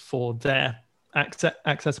games for their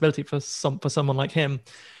accessibility for someone like him,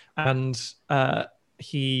 and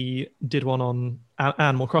he did one on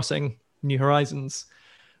Animal Crossing New Horizons,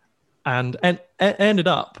 and ended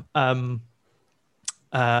up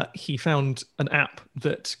he found an app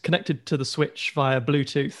that connected to the Switch via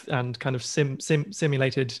Bluetooth and kind of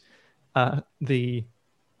simulated the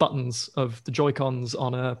buttons of the Joy-Cons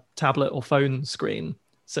on a tablet or phone screen.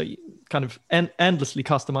 So you kind of endlessly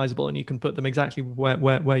customizable, and you can put them exactly where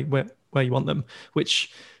you want them,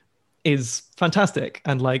 which is fantastic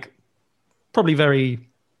and like probably very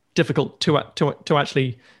difficult to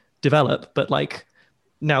actually develop, but like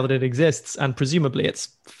now that it exists, and presumably it's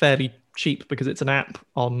fairly cheap because it's an app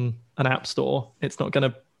on an app store, it's not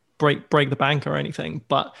going to break the bank or anything.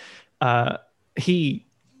 But he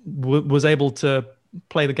was able to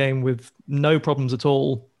play the game with no problems at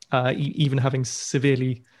all, even having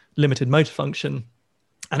severely limited motor function.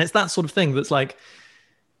 And it's that sort of thing that's like,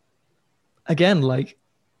 again, like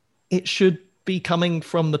it should be coming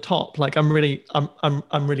from the top. Like I'm really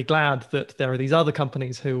glad that there are these other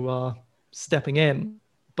companies who are stepping in,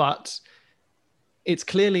 but it's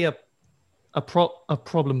clearly a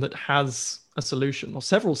problem that has a solution, or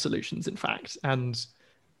several solutions, in fact, and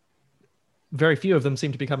very few of them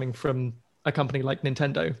seem to be coming from a company like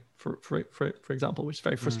Nintendo, for example, which is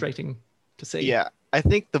very frustrating to see. Yeah, I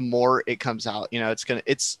think the more it comes out, we're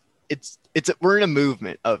in a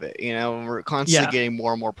movement of it, we're constantly getting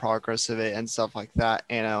more and more progress of it and stuff like that,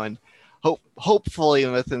 and hopefully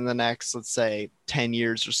within the next, let's say 10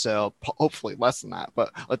 years or so, hopefully less than that,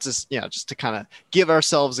 but let's just to kind of give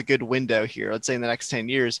ourselves a good window here, let's say in the next 10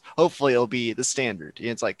 years, hopefully it'll be the standard.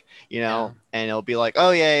 It's like, and it'll be like,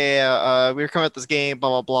 oh we're coming at this game, blah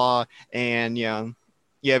blah blah, and you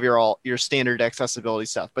have your standard accessibility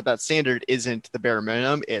stuff, but that standard isn't the bare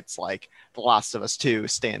minimum. It's like the Last of Us 2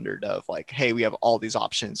 standard of like, hey, we have all these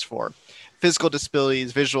options for physical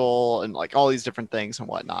disabilities, visual, and like all these different things and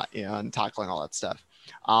whatnot, and tackling all that stuff.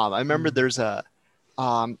 I remember there's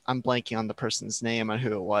I'm blanking on the person's name on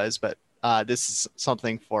who it was, but this is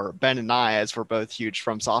something for Ben and I, as we're both huge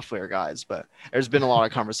From Software guys, but there's been a lot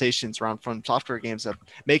of conversations around From Software games of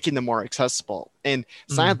making them more accessible. And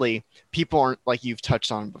sadly, people aren't, like you've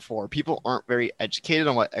touched on before, people aren't very educated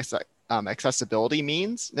on what accessibility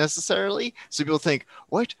means necessarily. So people think,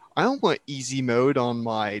 what? I don't want easy mode on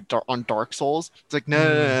on Dark Souls. It's like,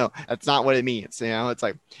 no, that's not what it means. It's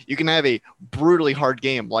like you can have a brutally hard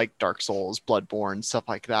game like Dark Souls, Bloodborne, stuff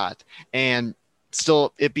like that, and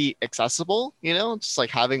still it be accessible, just like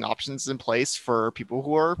having options in place for people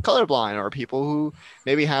who are colorblind or people who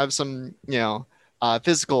maybe have some,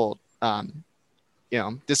 physical,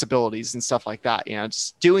 disabilities and stuff like that,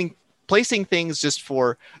 just placing things just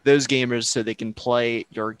for those gamers so they can play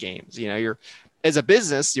your games. You're, as a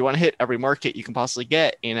business, you want to hit every market you can possibly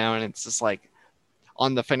get, and it's just like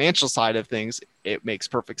on the financial side of things, it makes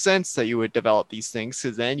perfect sense that you would develop these things,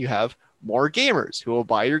 because then you have more gamers who will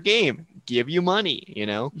buy your game, give you money,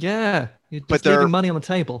 Yeah, you're but just leaving money on the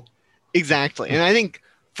table. Exactly. And I think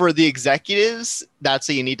for the executives, that's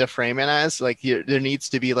what you need to frame it as. Like there needs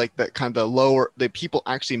to be like the kind of the people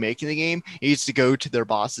actually making the game. It needs to go to their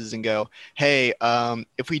bosses and go, hey,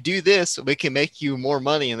 if we do this, we can make you more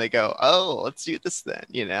money. And they go, oh, let's do this then.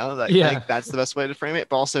 I think that's the best way to frame it.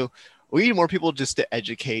 But also, we need more people just to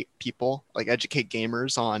educate people, like educate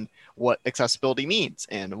gamers on what accessibility means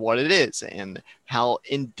and what it is and how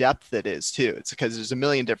in depth it is too. It's because there's a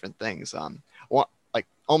million different things. Like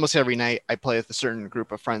almost every night I play with a certain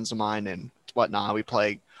group of friends of mine and whatnot. We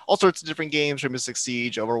play all sorts of different games, Rainbow Six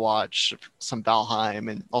Siege, Overwatch, some Valheim,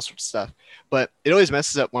 and all sorts of stuff. But it always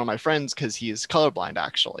messes up one of my friends because he is colorblind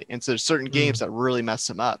actually. And so there's certain games that really mess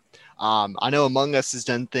him up. I know Among Us has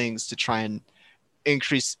done things to try and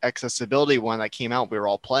increase accessibility. When that came out, we were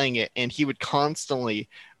all playing it, and he would constantly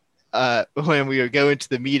when we would go into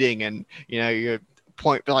the meeting and you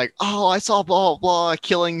point be like, oh, I saw blah blah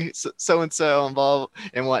killing so and so and blah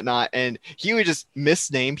and whatnot, and he would just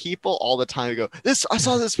misname people all the time. Go, this, I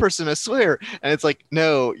saw this person, I swear. And it's like,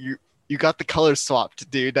 no, you got the color swapped,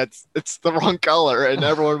 dude. It's the wrong color. And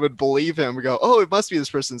everyone would believe him. We go, oh, it must be this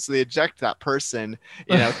person. So they eject that person,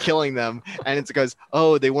 killing them. And it goes,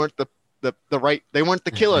 oh, they weren't the right, they weren't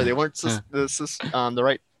the killer, they weren't the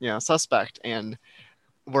right suspect. And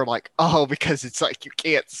we're like, oh, because it's like you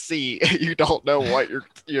can't see, you don't know what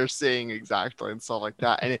you're seeing exactly and stuff like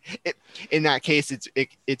that. And it in that case,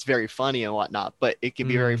 it's very funny and whatnot, but it can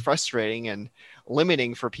be very frustrating and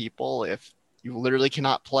limiting for people if you literally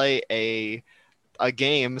cannot play a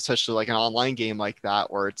game, especially like an online game like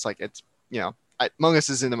that, where it's like Among Us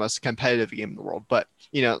isn't the most competitive game in the world, but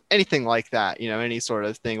anything like that, any sort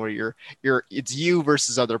of thing where it's you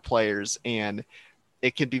versus other players, and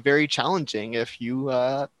it can be very challenging if you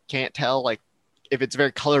can't tell, like if it's a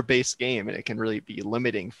very color-based game, and it can really be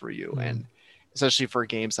limiting for you. And especially for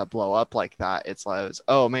games that blow up like that, it's like,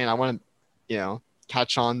 oh man, I want to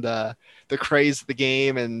catch on the craze of the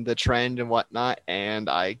game and the trend and whatnot, and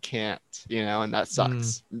I can't, and that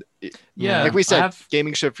sucks. Like we said,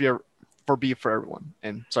 gaming should be for everyone.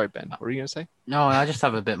 And sorry, Ben, what were you gonna say? No, I just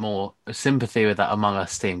have a bit more sympathy with that Among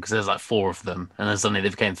Us team, because there's like 4 of them, and then suddenly they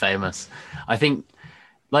became famous. I think,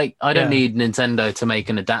 like, I don't need Nintendo to make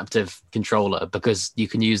an adaptive controller, because you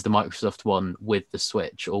can use the Microsoft one with the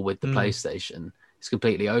Switch or with the PlayStation. It's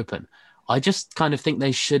completely open. I just kind of think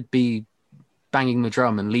they should be banging the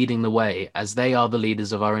drum and leading the way, as they are the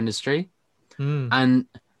leaders of our industry. And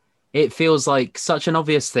it feels like such an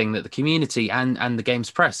obvious thing that the community and the games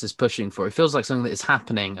press is pushing for. It feels like something that is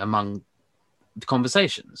happening among the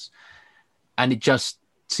conversations, and it just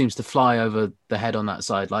seems to fly over the head on that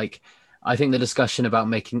side. Like, I think the discussion about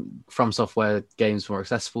making From Software games more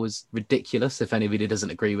accessible is ridiculous if anybody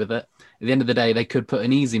doesn't agree with it. At the end of the day, they could put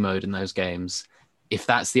an easy mode in those games. If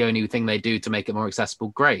that's the only thing they do to make it more accessible,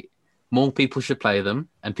 great. More people should play them,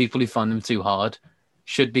 and people who find them too hard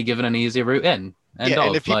should be given an easier route in. And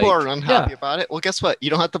if people are unhappy about it, well, guess what? You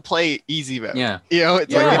don't have to play easy mode. If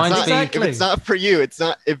it's not for you, it's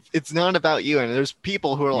not about you. And there's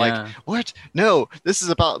people who are like, what? No, this is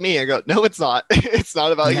about me. I go, no, it's not. It's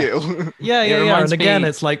not about you. And again,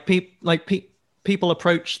 it's like people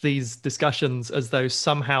approach these discussions as though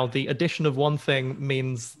somehow the addition of one thing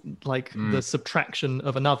means like the subtraction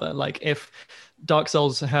of another. Like if Dark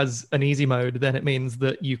Souls has an easy mode, then it means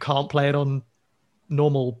that you can't play it on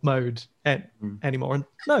normal mode anymore. And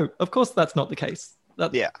no, of course that's not the case.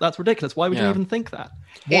 That's ridiculous. Why would you even think that?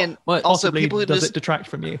 And also, people who does it detract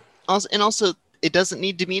from you? Also, it doesn't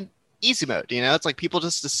need to mean easy mode. It's like people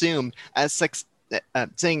just assume as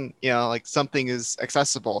saying like something is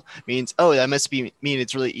accessible means, oh, that must mean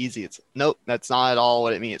it's really easy. It's nope, that's not at all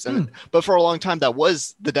what it means. And but for a long time that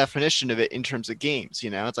was the definition of it in terms of games.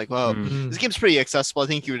 It's like, well, this game's pretty accessible, I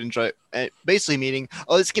think you would enjoy it. Basically meaning,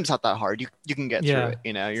 oh, this game's not that hard, you can get through it.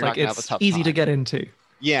 You're not gonna have a tough time. Easy to get into.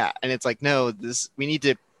 And it's like, no, we need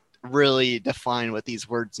to really define what these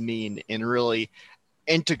words mean and really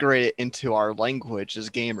integrate it into our language as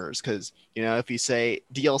gamers, because if you say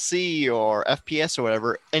DLC or FPS or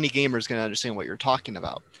whatever, any gamer is going to understand what you're talking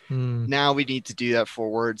about. Now we need to do that for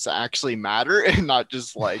words that actually matter, and not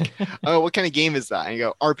just like oh, what kind of game is that, and you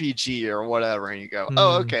go RPG or whatever, and you go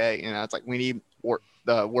oh, okay. It's like we need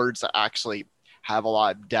the words that actually have a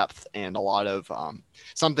lot of depth and a lot of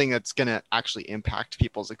something that's going to actually impact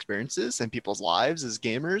people's experiences and people's lives as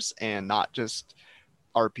gamers, and not just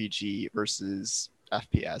RPG versus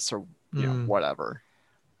FPS or whatever.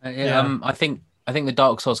 I think the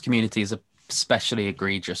Dark Souls community is especially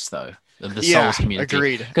egregious, though. The Souls community,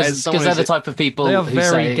 agreed. Because they're the type of people they are who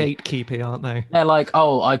very say, gatekeepy, aren't they? They're like,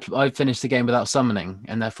 oh, I finished the game without summoning,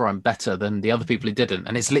 and therefore I'm better than the other people who didn't.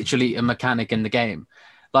 And it's literally a mechanic in the game.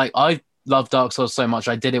 Like, I've love Dark Souls so much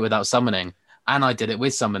I did it without summoning, and I did it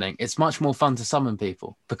with summoning. It's much more fun to summon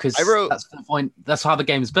people I because wrote that's the point. That's how the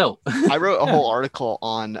game's built. I wrote a Yeah. whole article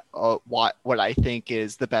on what I think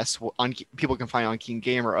is the best on people can find on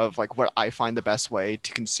KeenGamer of like what I find the best way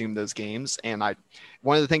to consume those games. And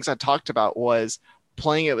one of the things I talked about was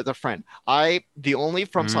playing it with a friend. The only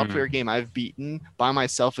From Software game I've beaten by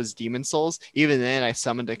myself is Demon Souls. Even then, I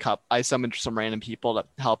summoned some random people to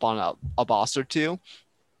help on a boss or two.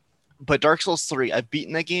 But Dark Souls 3, I've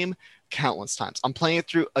beaten that game countless times. I'm playing it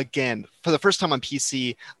through again for the first time on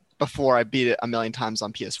PC before I beat it a million times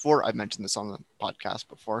on PS4. I've mentioned this on the podcast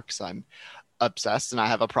before because I'm obsessed and I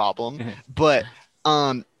have a problem. But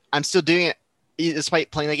I'm still doing it despite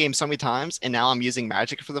playing the game so many times. And now I'm using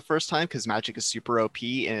Magic for the first time because Magic is super OP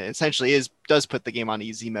and it essentially does put the game on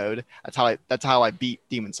easy mode. That's how I beat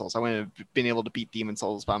Demon Souls. I wouldn't have been able to beat Demon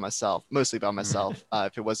Souls mostly by myself,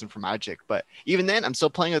 if it wasn't for Magic. But even then, I'm still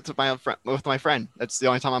playing it with my friend. That's the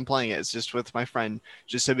only time I'm playing it. It's just with my friend,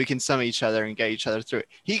 just so we can summon each other and get each other through it.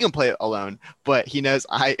 He can play it alone, but he knows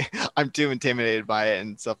I'm too intimidated by it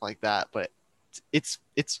and stuff like that. But it's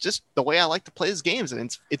just the way I like to play these games,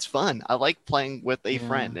 and it's fun. I like playing with a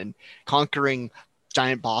friend and conquering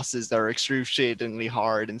giant bosses that are excruciatingly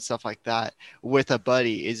hard and stuff like that with a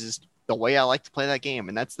buddy is just the way I like to play that game.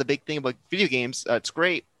 And that's the big thing about video games. It's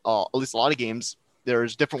great, at least a lot of games.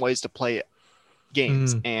 There's different ways to play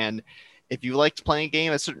games, and if you like to play a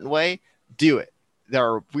game a certain way, do it. There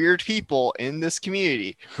are weird people in this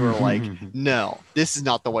community who are like, no, this is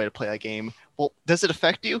not the way to play that game. Well, does it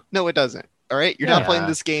affect you? No, it doesn't. All right, you're not playing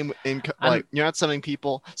this game you're not summoning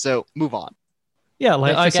people, so move on. Yeah,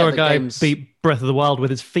 like I saw a guy games... beat Breath of the Wild with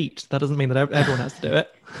his feet. That doesn't mean that everyone has to do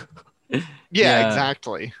it. Yeah,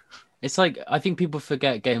 exactly. It's like, I think people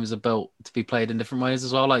forget games are built to be played in different ways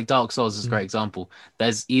as well. Like Dark Souls is a great example.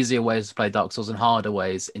 There's easier ways to play Dark Souls and harder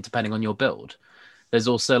ways, depending on your build. There's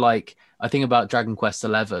also like, I think about Dragon Quest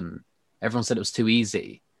 11. Everyone said it was too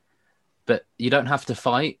easy, but you don't have to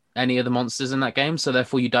fight any of the monsters in that game, so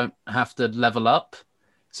therefore you don't have to level up.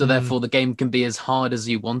 So therefore the game can be as hard as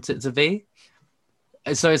you want it to be.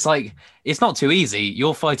 So it's like, it's not too easy.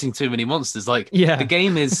 You're fighting too many monsters. Like, the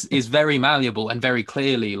game is very malleable and very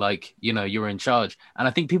clearly, like, you know, you're in charge. And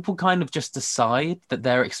I think people kind of just decide that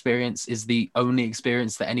their experience is the only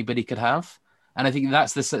experience that anybody could have. And I think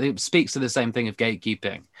it speaks to the same thing of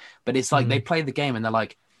gatekeeping. But it's like they play the game and they're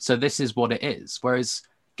like, so this is what it is. Whereas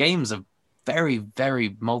games are very, very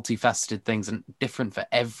multifaceted things and different for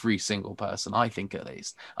every single person, I think, at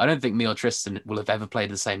least. I don't think me or Tristan will have ever played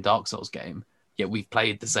the same Dark Souls game, yet we've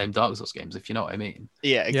played the same Dark Souls games, if you know what I mean.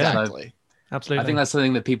 Yeah, exactly. So, absolutely. I think that's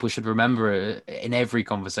something that people should remember in every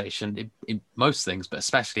conversation, in most things, but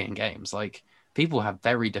especially in games. Like, people have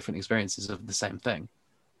very different experiences of the same thing.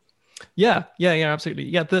 Yeah, absolutely.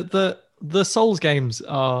 Yeah, the Souls games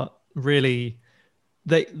are really...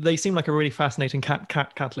 They seem like a really fascinating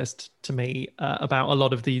catalyst to me about a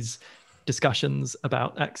lot of these discussions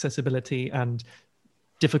about accessibility and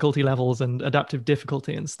difficulty levels and adaptive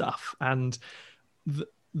difficulty and stuff. And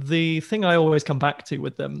the thing I always come back to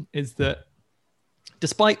with them is that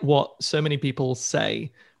despite what so many people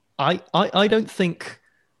say, I don't think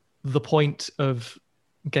the point of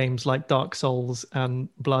games like Dark Souls and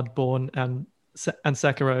Bloodborne and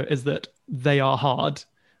Sekiro is that they are hard.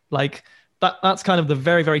 Like, that's kind of the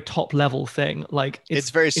very, very top level thing. Like, it's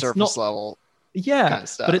very surface level. Yeah, kind of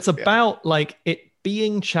stuff, but it's about like it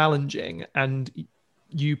being challenging and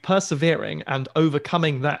you persevering and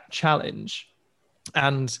overcoming that challenge.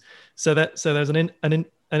 And so there's an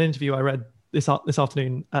interview I read this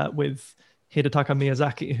afternoon with Hidetaka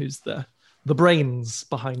Miyazaki, who's the brains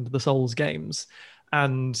behind the Souls games.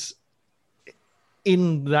 And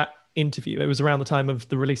in that interview, it was around the time of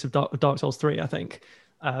the release of Dark Souls 3, I think.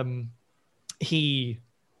 He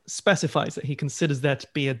specifies that he considers there to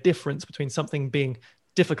be a difference between something being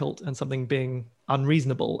difficult and something being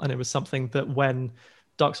unreasonable. And it was something that when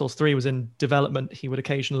Dark Souls 3 was in development, he would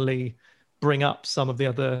occasionally bring up some of the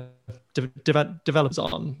other developers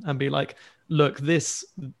on and be like, look, this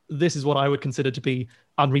is what I would consider to be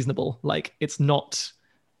unreasonable. Like, it's not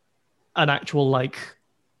an actual like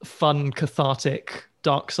fun, cathartic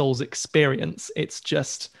Dark Souls experience. It's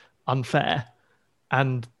just unfair.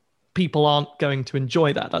 And people aren't going to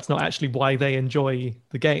enjoy that. That's not actually why they enjoy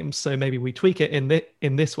the game. So maybe we tweak it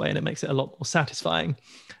in this way and it makes it a lot more satisfying.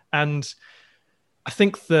 And I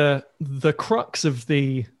think the crux of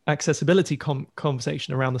the accessibility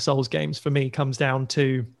conversation around the Souls games for me comes down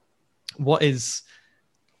to what is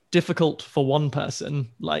difficult for one person,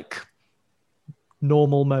 like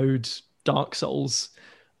normal mode Dark Souls,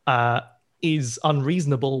 is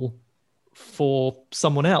unreasonable for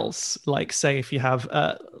someone else. Like, say, if you have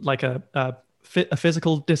like a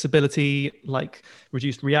physical disability, like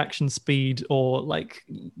reduced reaction speed, or like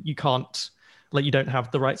you can't, like you don't have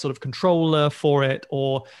the right sort of controller for it,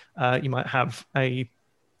 or you might have a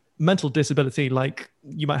mental disability, like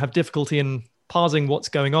you might have difficulty in parsing what's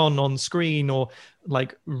going on screen, or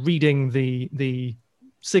like reading the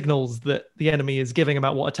signals that the enemy is giving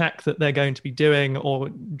about what attack that they're going to be doing, or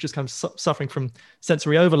just kind of suffering from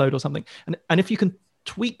sensory overload or something. And if you can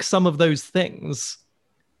tweak some of those things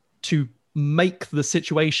to make the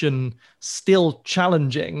situation still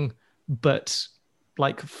challenging, but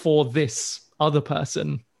like for this other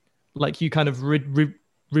person, like you kind of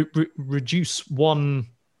reduce one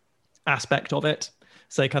aspect of it.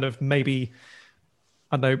 Say, kind of maybe,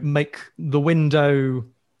 I don't know, make the window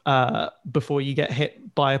before you get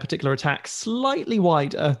hit by a particular attack slightly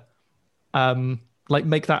wider. Like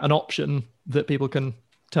make that an option that people can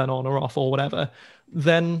turn on or off or whatever.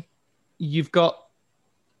 Then you've got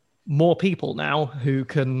more people now who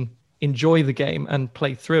can enjoy the game and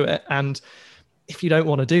play through it. And if you don't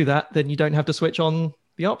want to do that, then you don't have to switch on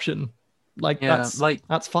the option. Like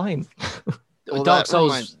that's fine. Well, Dark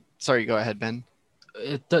Souls. Sorry, go ahead, Ben.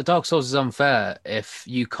 Dark Souls is unfair if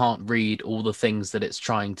you can't read all the things that it's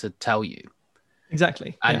trying to tell you.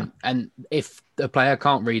 Exactly. And if the player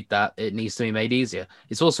can't read that, it needs to be made easier.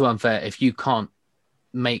 It's also unfair if you can't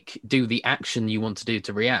do the action you want to do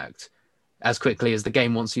to react as quickly as the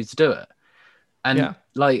game wants you to do it. And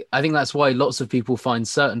like, I think that's why lots of people find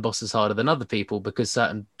certain bosses harder than other people, because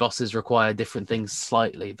certain bosses require different things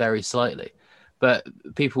very slightly. But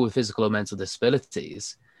people with physical or mental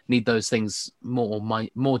disabilities need those things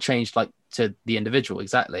more changed, like to the individual.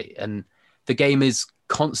 Exactly. And the game is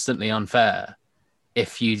constantly unfair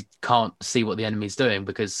if you can't see what the enemy's doing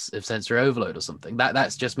because of sensory overload or something.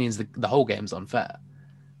 That just means the whole game's unfair,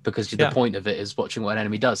 because the point of it is watching what an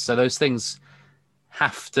enemy does. So those things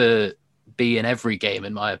have to be in every game,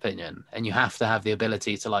 in my opinion, and you have to have the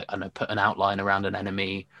ability to, like, I don't know, put an outline around an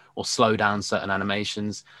enemy or slow down certain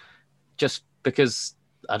animations, just because,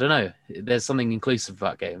 I don't know, there's something inclusive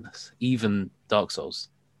about games, even Dark Souls.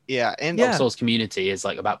 Yeah, and Dark Souls community is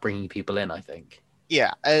like about bringing people in, I think.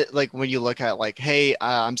 Yeah, like when you look at like, hey,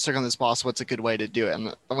 I'm stuck on this boss. What's a good way to do it?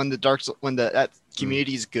 And when that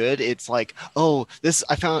community is good, it's like, oh,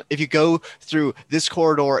 I found if you go through this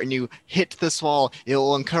corridor and you hit this wall, it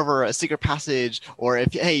will uncover a secret passage. Or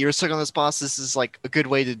if hey, you're stuck on this boss, this is like a good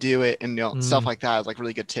way to do it, and stuff like that, like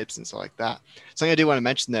really good tips and stuff like that. Something I do want to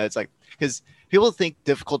mention though, it's like because people think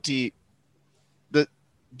the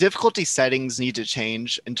difficulty settings need to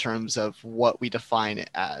change in terms of what we define it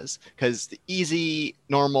as, because the easy,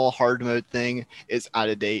 normal, hard mode thing is out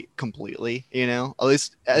of date completely. At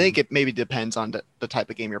least I think it maybe depends on the type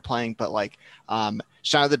of game you're playing, but like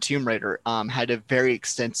Shadow of the Tomb Raider had a very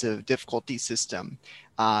extensive difficulty system.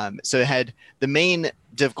 So it had the main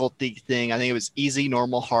difficulty thing, I think it was easy,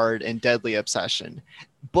 normal, hard, and deadly obsession,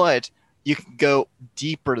 but you can go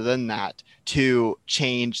deeper than that to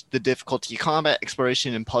change the difficulty: combat,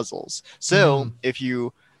 exploration, and puzzles. So if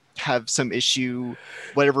you have some issue,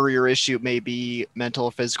 whatever your issue may be,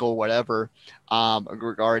 mental, physical, whatever,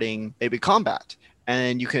 regarding maybe combat,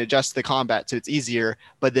 and you can adjust the combat so it's easier,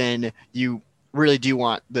 but then you really do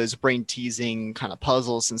want those brain teasing kind of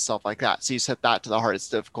puzzles and stuff like that. So you set that to the hardest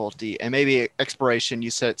difficulty, and maybe exploration, you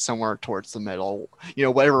set it somewhere towards the middle,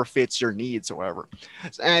 whatever fits your needs or whatever.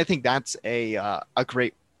 And I think that's a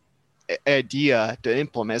great idea to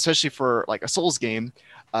implement, especially for like a Souls game,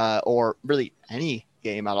 or really any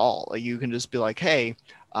game at all. Like you can just be like, hey,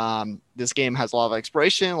 this game has a lot of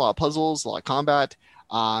exploration, a lot of puzzles, a lot of combat.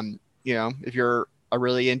 If you're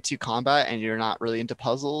really into combat and you're not really into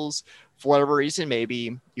puzzles, for whatever reason,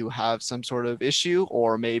 maybe you have some sort of issue,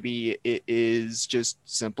 or maybe it is just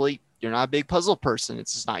simply you're not a big puzzle person.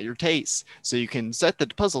 It's just not your taste. So you can set the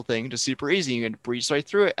puzzle thing to super easy. You can breeze right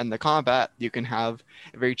through it, and the combat, you can have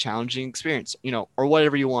a very challenging experience, or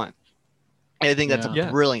whatever you want. And I think that's a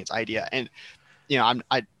brilliant idea. And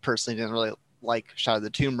I personally didn't really like Shadow of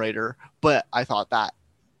the Tomb Raider, but I thought that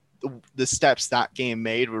the steps that game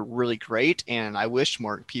made were really great, and I wish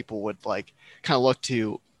more people would like kind of look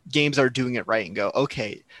to games that are doing it right and go,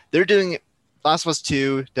 okay, they're doing it. Last of Us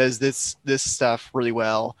 2 does this stuff really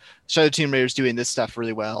well. Shadow of the Tomb Raider is doing this stuff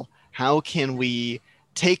really well. How can we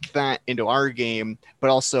take that into our game, but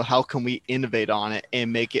also how can we innovate on it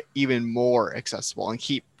and make it even more accessible and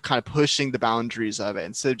keep kind of pushing the boundaries of it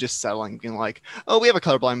instead of just settling, being like, oh, we have a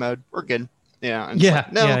colorblind mode, we're good.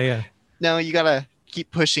 No, you gotta keep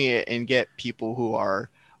pushing it and get people who are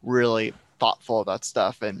really thoughtful about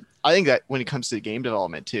stuff. And I think that when it comes to game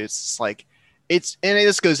development too, it's just like and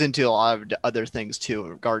this goes into a lot of other things too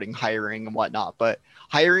regarding hiring and whatnot, but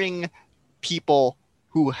hiring people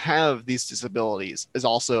who have these disabilities is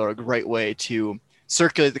also a great way to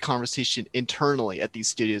circulate the conversation internally at these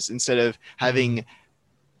studios instead of having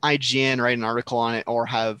IGN write an article on it, or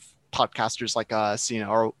have podcasters like us,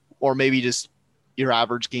 or maybe just your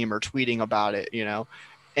average gamer tweeting about it,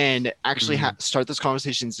 and actually start those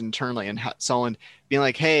conversations internally and someone being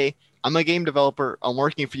like, hey, I'm a game developer. I'm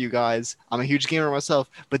working for you guys. I'm a huge gamer myself,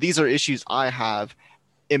 but these are issues I have.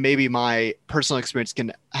 And maybe my personal experience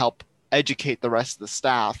can help educate the rest of the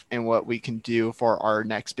staff and what we can do for our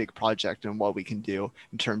next big project and what we can do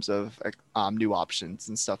in terms of new options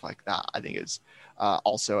and stuff like that. I think is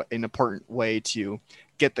also an important way to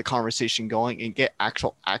get the conversation going and get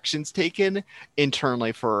actual actions taken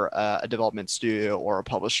internally for a development studio or a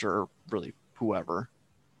publisher, really whoever.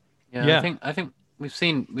 Yeah. I think we've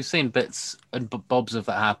seen bits and bobs of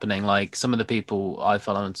that happening. Like some of the people I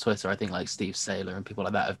follow on Twitter, I think like Steve Saylor and people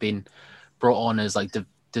like that have been brought on as like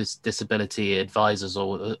disability advisors,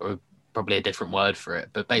 or probably a different word for it.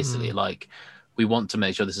 But basically, like, we want to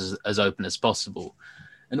make sure this is as open as possible.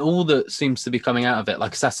 And all that seems to be coming out of it,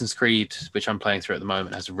 like Assassin's Creed, which I'm playing through at the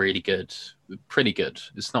moment, has pretty good.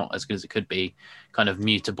 It's not as good as it could be. Kind of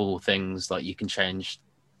mutable things, like you can change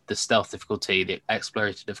the stealth difficulty, the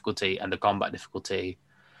exploration difficulty, and the combat difficulty,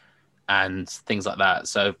 and things like that.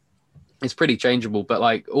 So it's pretty changeable. But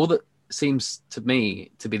like all that seems to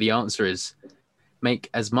me to be the answer is make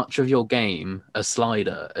as much of your game a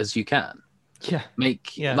slider as you can. Yeah.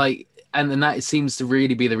 Like, and then that seems to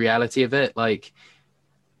really be the reality of it. Like,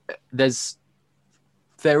 there's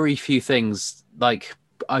very few things, like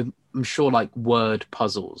I'm sure like word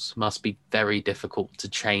puzzles must be very difficult to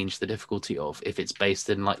change the difficulty of if it's based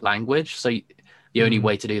in like language. So the only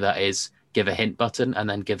way to do that is give a hint button and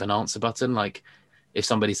then give an answer button. Like if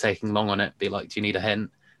somebody's taking long on it, be like, do you need a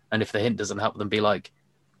hint? And if the hint doesn't help them, be like,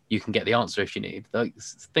 you can get the answer if you need. Like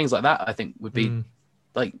things like that I think would be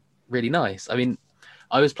like really nice. I mean,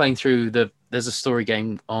 I was playing through there's a story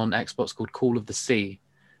game on Xbox called Call of the Sea.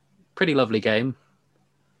 Pretty lovely game.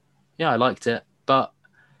 Yeah, I liked it, but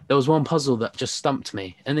there was one puzzle that just stumped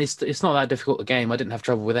me, and it's not that difficult a game. I didn't have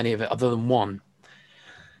trouble with any of it other than one,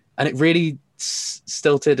 and it really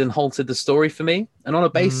stilted and halted the story for me. And on a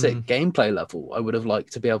basic gameplay level, I would have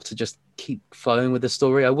liked to be able to just keep flowing with the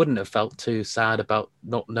story. I wouldn't have felt too sad about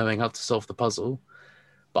not knowing how to solve the puzzle,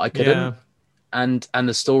 but I couldn't. And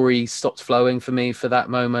the story stopped flowing for me for that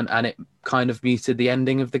moment, and it kind of muted the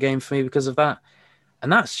ending of the game for me because of that.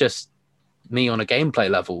 And that's just me on a gameplay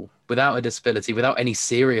level, without a disability, without any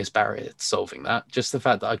serious barrier to solving that. Just the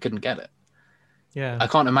fact that I couldn't get it. Yeah. I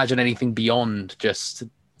can't imagine anything beyond just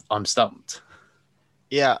I'm stumped.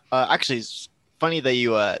 Yeah, actually, it's funny that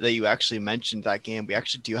you actually mentioned that game. We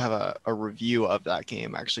actually do have a review of that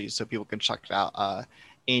game, actually, so people can check it out.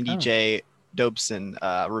 Andy J. Dobson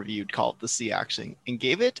reviewed Call of the Sea, actually, and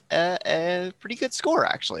gave it a pretty good score,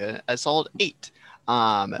 actually, a solid 8.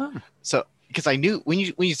 So, because I knew when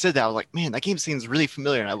you said that, I was like, man, that game seems really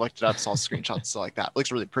familiar, and I looked it up, saw screenshots, stuff like that. It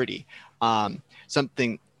looks really pretty.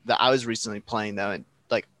 Something that I was recently playing though, and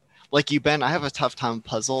like you, Ben, I have a tough time with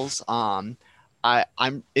puzzles.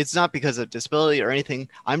 It's not because of disability or anything.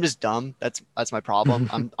 I'm just dumb. That's my problem.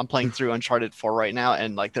 I'm playing through Uncharted 4 right now,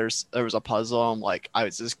 and like there was a puzzle. I'm like, I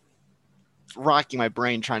was just racking my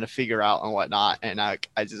brain trying to figure out and whatnot, and I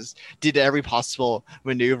just did every possible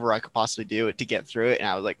maneuver I could possibly do to get through it, and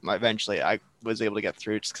I was like, eventually I was able to get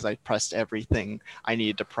through just because I pressed everything I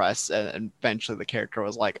needed to press, and eventually the character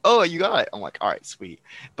was like, oh, you got it. I'm like, all right, sweet.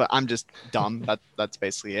 But I'm just dumb. That's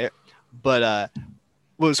basically it. But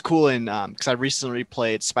what was cool in because I recently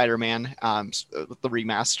played Spider-Man the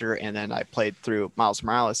remaster, and then I played through Miles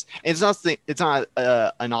Morales. And it's not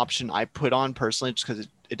an option I put on personally, just because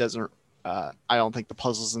it doesn't. I don't think the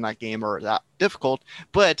puzzles in that game are that difficult,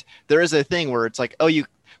 but there is a thing where it's like, oh,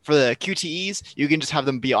 for the QTEs, you can just have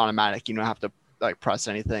them be automatic. You don't have to like press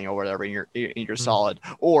anything or whatever, and you're solid.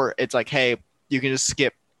 Or it's like, hey, you can just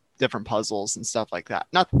skip different puzzles and stuff like that.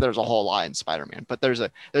 Not that there's a whole lot in Spider-Man, but there's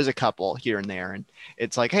a couple here and there, and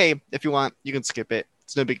it's like, hey, if you want, you can skip it.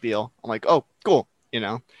 It's no big deal. I'm like, oh, cool.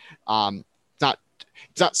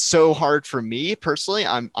 It's not so hard for me personally.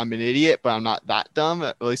 I'm an idiot, but I'm not that dumb.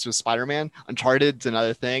 At least with Spider-Man. Uncharted's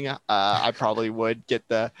another thing. I probably would get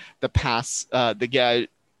the pass,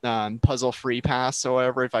 puzzle free pass or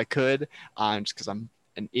whatever if I could, just because I'm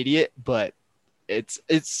an idiot. But it's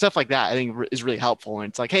stuff like that I think is really helpful. And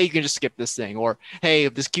it's like, hey, you can just skip this thing, or hey,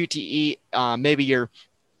 if this QTE, maybe your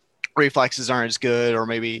reflexes aren't as good, or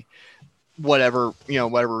maybe whatever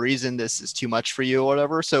reason this is too much for you or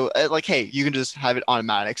whatever. So like, hey, you can just have it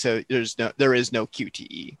automatic. So there is no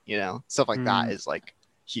QTE. Stuff like that is like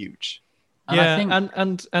huge. And yeah, I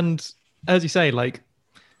think, and as you say, like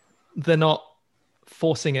they're not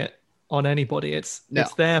forcing it on anybody. It's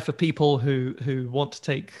there for people who want to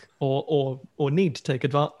take or need to take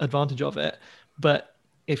advantage of it. But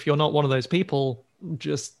if you're not one of those people,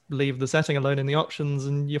 just leave the setting alone in the options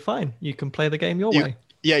and you're fine. You can play the game your way.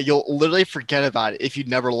 Yeah, you'll literally forget about it if you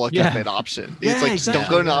never look at that option. It's like, just don't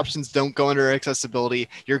go into options, don't go under accessibility.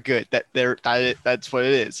 You're good. That's what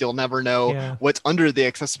it is. You'll never know what's under the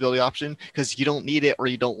accessibility option because you don't need it or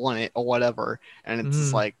you don't want it or whatever. And it's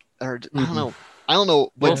just like, I don't know.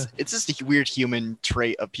 But it's just a weird human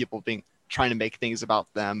trait of people trying to make things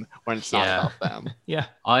about them when it's not about them. Yeah.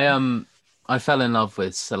 I fell in love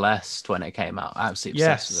with Celeste when it came out. Absolutely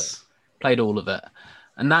obsessed with it. Played all of it.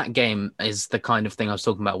 And that game is the kind of thing I was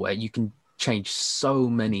talking about where you can change so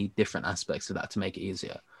many different aspects of that to make it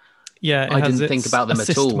easier. Yeah, I didn't think about them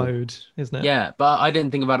at all. Mode, isn't it? Yeah, but I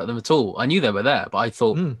didn't think about them at all. I knew they were there, but I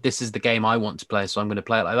thought this is the game I want to play, so I'm going to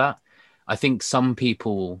play it like that. I think some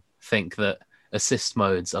people think that assist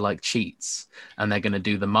modes are like cheats and they're going to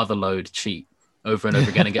do the mother load cheat over and over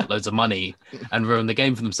again and get loads of money and ruin the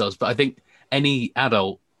game for themselves. But I think any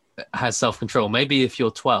adult has self-control. Maybe if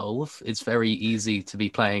you're 12, it's very easy to be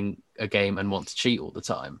playing a game and want to cheat all the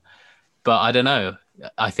time. But I don't know.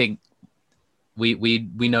 I think we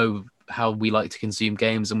know how we like to consume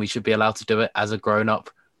games and we should be allowed to do it as a grown-up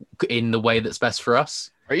in the way that's best for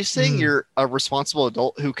us. Are you saying you're a responsible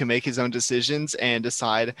adult who can make his own decisions and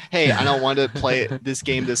decide, hey, I don't want to play this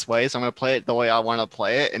game this way, so I'm going to play it the way I want to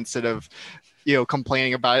play it instead of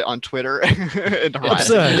complaining about it on Twitter and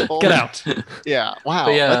absurd. Get out. Yeah. Wow.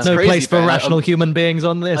 That's no crazy, place for rational human beings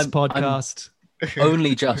on this podcast. I'm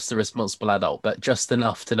only just a responsible adult, but just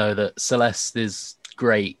enough to know that Celeste is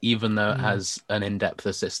great, even though it has an in-depth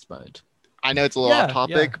assist mode. I know it's a little off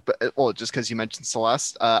topic, but just because you mentioned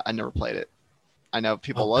Celeste, I never played it. I know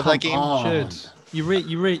people love that game. You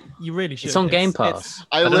really should. It's on Game Pass.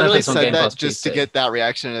 I literally said that just to get that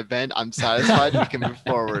reaction at an event. I'm satisfied. We can move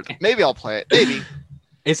forward. Maybe I'll play it. Maybe.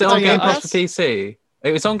 Is it on Game Pass for PC?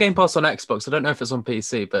 It was on Game Pass on Xbox. I don't know if it's on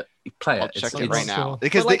PC, but you play it. I'll check it right now.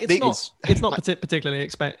 Because it's not particularly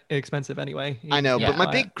expensive anyway. I know, but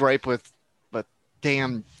my big gripe with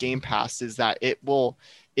damn Game Pass is that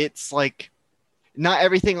it's like not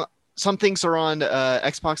everything. Some things are on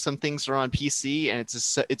Xbox, some things are on PC, and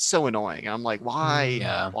it's so annoying. And I'm like, why?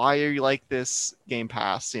 Yeah. Why are you like this Game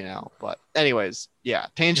Pass? But anyways,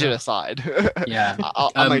 tangent aside,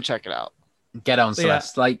 I might check it out. Get on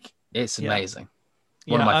Celeste, it's amazing.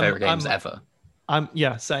 One of my favorite games ever.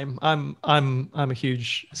 Same. I'm a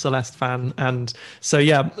huge Celeste fan, and so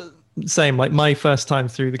same. Like my first time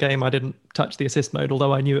through the game, I didn't touch the assist mode,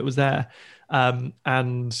 although I knew it was there,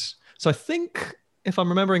 and so I think, if I'm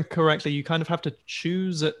remembering correctly, you kind of have to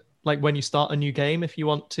choose it like when you start a new game if you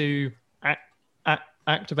want to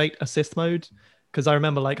activate assist mode. Because I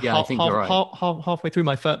remember halfway through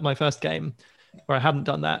my first game where I hadn't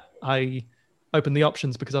done that, I opened the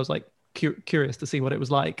options because I was like curious to see what it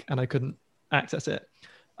was like, and I couldn't access it.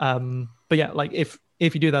 But if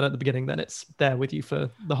you do that at the beginning, then it's there with you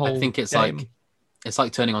for the whole. I think it's game. It's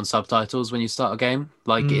like turning on subtitles when you start a game.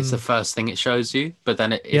 It's the first thing it shows you, but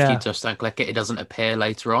then if you just don't click it, it doesn't appear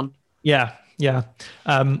later on. Yeah.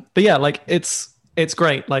 But it's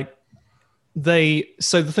great. So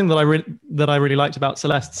the thing that I really liked about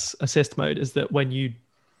Celeste's assist mode is that when you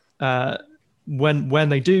when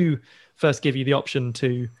they do first give you the option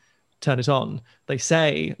to turn it on, they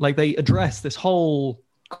say they address this whole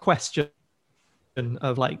question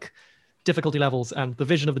of difficulty levels and the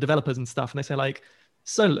vision of the developers and stuff, and they say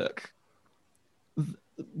so look,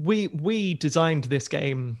 we designed this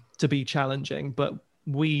game to be challenging, but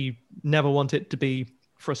we never want it to be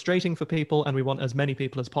frustrating for people, and we want as many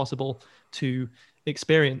people as possible to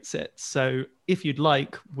experience it. So if you'd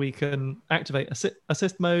like, we can activate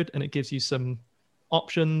assist mode, and it gives you some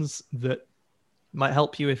options that might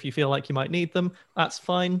help you if you feel like you might need them. That's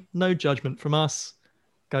fine. No judgment from us.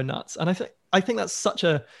 Go nuts. And I think that's such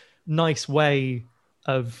a nice way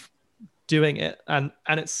of doing it, and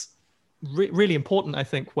it's really important, I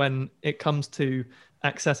think, when it comes to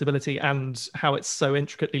accessibility and how it's so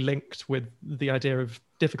intricately linked with the idea of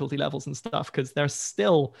difficulty levels and stuff, because there's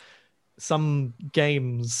still some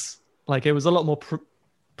games, it was a lot more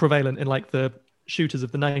prevalent in the shooters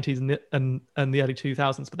of the 90s and the early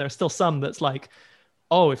 2000s, but there are still some that's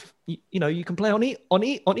if you can play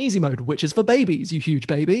on easy mode, which is for babies, you huge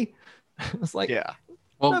baby. It's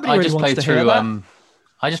well, I just played through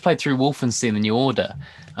I just played through Wolfenstein: The New Order,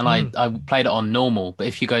 and Mm. I played it on normal. But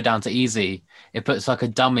if you go down to easy, it puts like a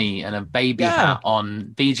dummy and a baby Yeah. hat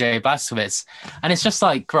on BJ Blazkowicz, and it's just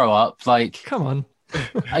like, grow up. Like, Come on.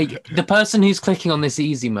 the person who's clicking on this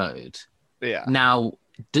easy mode Yeah. now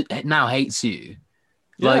hates you.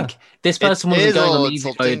 Yeah. Like, this It person wasn't is a going on little the easy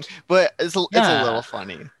insulting, mode. but it's a Yeah. little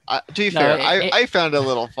funny. To be No, fair, I found it a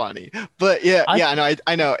little funny, but yeah,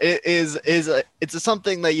 I know it is it's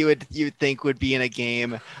something that you would think would be in a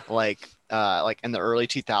game like in the early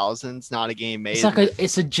 2000s, not a game made. It's like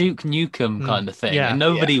it's a Duke Nukem kind of thing, Yeah. and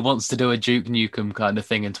nobody wants to do a Duke Nukem kind of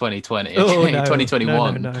thing in 2020. Oh, Okay, no.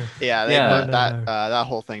 2021. No. Yeah, they Yeah. put No. that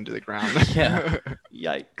whole thing to the ground. Yeah.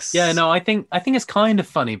 Yikes. Yeah, no, I think it's kind of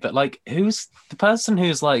funny, but like, who's the person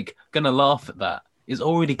who's like gonna laugh at that is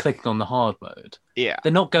already clicking on the hard mode. Yeah.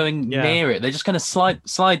 They're not going Yeah. near it. They're just gonna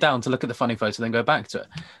slide down to look at the funny photo, then go back to it.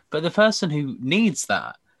 But the person who needs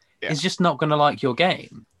that Yeah. is just not gonna like your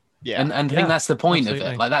game. Yeah. And I Yeah, think that's the point of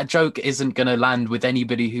absolutely. it. Like, that joke isn't gonna land with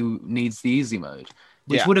anybody who needs the easy mode,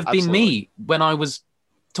 which Yeah, would have been absolutely. me when I was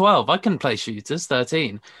 12. I couldn't play shooters,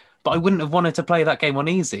 13, but I wouldn't have wanted to play that game on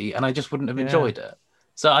easy, and I just wouldn't have Yeah. enjoyed it.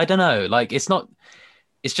 So I don't know. Like, it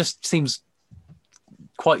just seems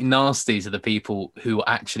quite nasty to the people who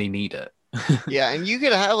actually need it. Yeah, and you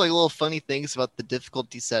could have like little funny things about the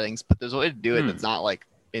difficulty settings, but there's a way to do it that's not like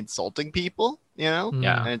insulting people, you know? Mm.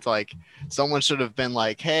 Yeah. And it's like someone should have been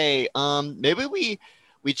like, "Hey, maybe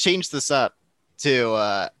we change this up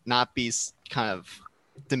to not be kind of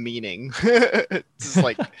demeaning." Just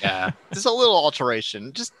like Yeah. just a little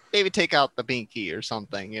alteration. Just maybe take out the pinky or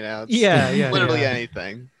something, you know? It's Yeah. literally yeah.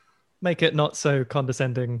 anything. Make it not so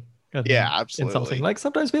condescending and Yeah, absolutely. insulting. Like,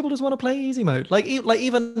 sometimes people just want to play easy mode. Like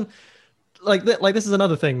even like this is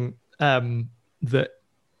another thing that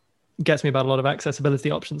gets me about a lot of accessibility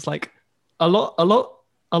options. Like, a lot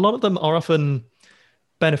of them are often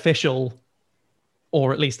beneficial,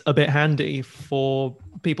 or at least a bit handy for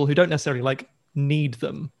people who don't necessarily like need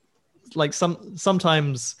them. Like,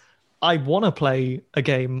 sometimes I want to play a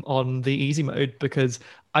game on the easy mode because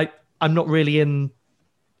I'm not really in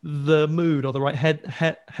the mood or the right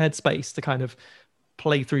headspace to kind of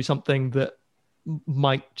play through something that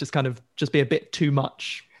might just be a bit too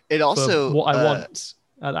much It also for what I want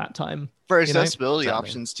at that time. for you know? accessibility Exactly.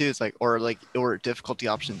 options too. It's like or difficulty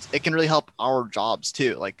options. It can really help our jobs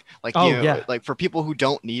too. Like Oh, you know, yeah. like for people who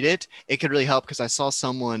don't need it, it could really help. Because I saw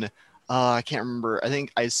someone, I can't remember.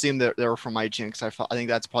 I assume that they were from IGN, because I think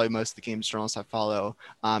that's probably most of the games journalists I follow.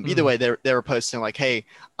 Either way, they were posting like, "Hey,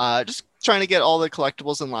 just trying to get all the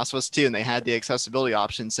collectibles in Last of Us 2," and they had the accessibility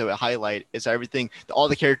option, so it highlight is everything. All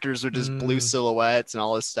the characters were just blue silhouettes and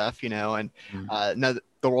all this stuff, you know, and no,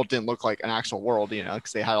 the world didn't look like an actual world, you know,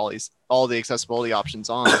 because they had all the accessibility options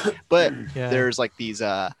on. But Yeah. there's like these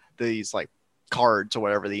like cards or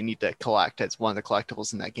whatever that you need to collect. It's one of the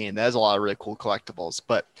collectibles in that game. That has a lot of really cool collectibles,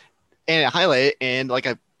 and it highlighted in like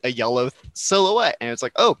a yellow silhouette, and it's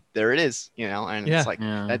like, oh, there it is, you know, and Yeah. it's like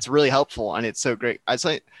Yeah. that's really helpful, and it's so great. I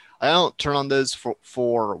don't turn on those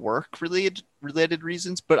for work related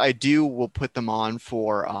reasons, but I will put them on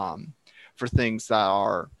for things that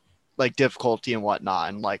are like difficulty and whatnot.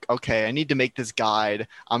 And like, okay, I need to make this guide.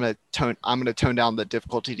 I'm gonna tone down the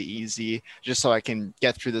difficulty to easy just so I can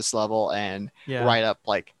get through this level and Yeah. write up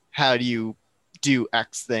like, how do you do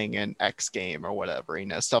X thing in X game or whatever, you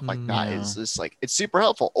know, stuff like that is just like, it's super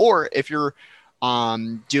helpful. Or if you're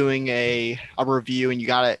doing a review and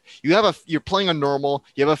you're playing on normal,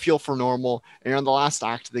 you have a feel for normal, and you're on the last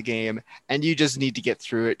act of the game, and you just need to get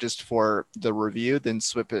through it just for the review, then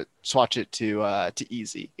swatch it to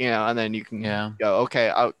easy, you know, and then you can go, okay,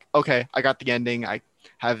 I got the ending, I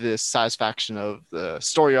have this satisfaction of the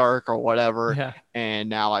story arc or whatever, Yeah. and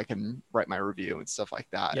now I can write my review and stuff like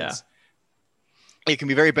that. Yeah. It can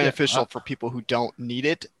be very beneficial for people who don't need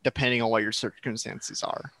it, depending on what your circumstances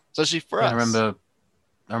are. Especially for us. I remember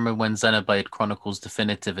when Xenoblade Chronicles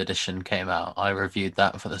Definitive Edition came out. I reviewed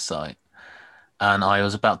that for the site, and I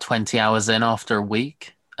was about 20 hours in after a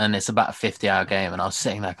week, and it's about a 50-hour game, and I was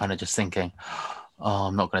sitting there kind of just thinking, oh,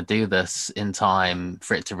 I'm not going to do this in time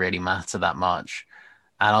for it to really matter that much.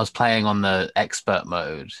 And I was playing on the expert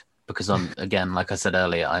mode because again, like I said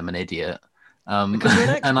earlier, I'm an idiot. Because you're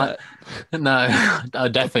an expert.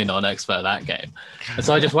 I'm definitely not an expert at that game. And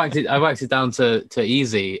so I just whacked it down to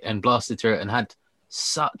easy and blasted through it and had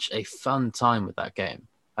such a fun time with that game.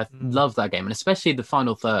 I love that game, and especially the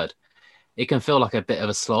final third. It can feel like a bit of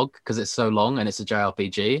a slog because it's so long and it's a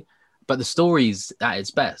JRPG, but the story's at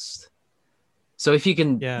its best. So if you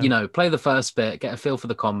can, play the first bit, get a feel for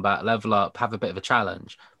the combat, level up, have a bit of a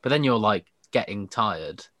challenge, but then you're like getting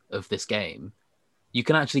tired of this game, you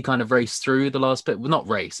can actually kind of race through the last bit. Well, not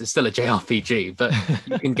race, it's still a JRPG, but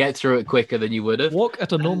you can get through it quicker than you would have. Walk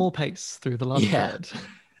at a normal pace through the last Yeah. third.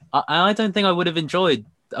 I don't think I would have enjoyed,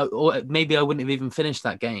 or maybe I wouldn't have even finished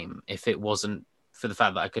that game if it wasn't for the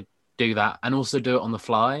fact that I could do that and also do it on the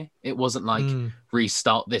fly. It wasn't like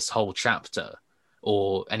restart this whole chapter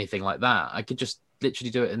or anything like that. I could just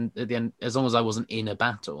literally do it at the end. As long as I wasn't in a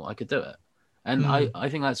battle, I could do it. And I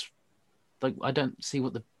think that's like, I don't see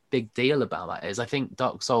what the big deal about that is. I think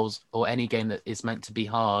Dark Souls or any game that is meant to be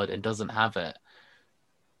hard and doesn't have it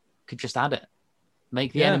could just add it.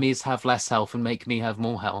 Make the enemies have less health and make me have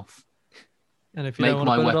more health. And if you don't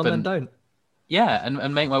want to put it on, then don't. Yeah,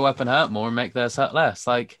 and make my weapon hurt more and make theirs hurt less.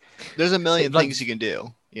 Like, there's a million things you can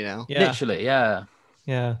do, you know? Yeah. Literally, yeah.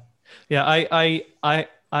 Yeah. Yeah, I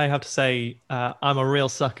have to say, I'm a real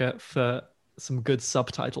sucker for some good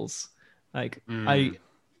subtitles. Like,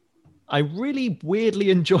 I really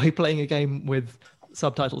weirdly enjoy playing a game with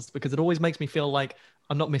subtitles because it always makes me feel like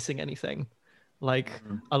I'm not missing anything. Like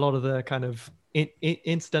a lot of the kind of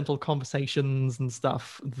incidental conversations and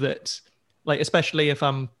stuff that, like, especially if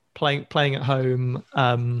I'm playing at home,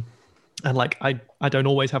 and like I don't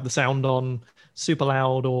always have the sound on super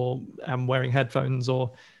loud, or I'm wearing headphones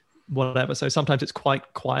or whatever. So sometimes it's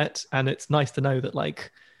quite quiet, and it's nice to know that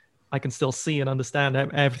like I can still see and understand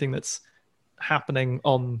everything that's happening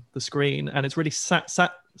on the screen, and it's really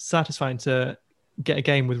satisfying to get a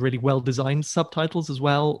game with really well designed subtitles as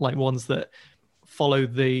well, like ones that follow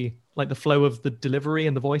the flow of the delivery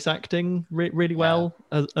and the voice acting really well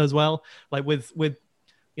as well. Like with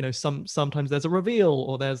you know, sometimes there's a reveal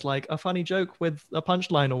or there's like a funny joke with a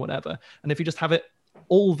punchline or whatever, and if you just have it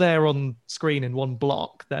all there on screen in one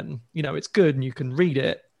block, then you know it's good and you can read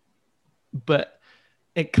it, but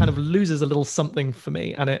it kind of loses a little something for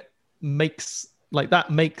me, and it makes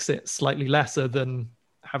it slightly lesser than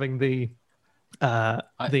having the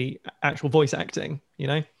actual voice acting, you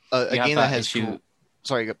know. A game that has issue.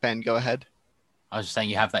 Sorry, Ben, go ahead. I was just saying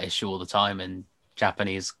you have that issue all the time in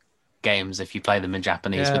Japanese games. If you play them in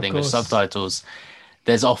Japanese with English subtitles,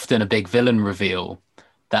 there's often a big villain reveal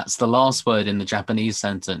that's the last word in the Japanese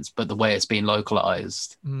sentence, but the way it's been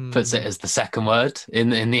localized puts it as the second word in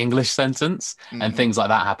the English sentence. And things like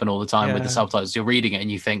that happen all the time with the subtitles. You're reading it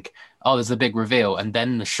and you think, oh, there's a big reveal, and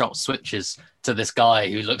then the shot switches to this guy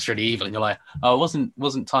who looks really evil, and you're like, oh, it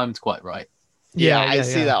wasn't timed quite right. Yeah, I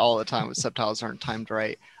see that all the time with subtitles aren't timed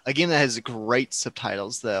right. A game that has great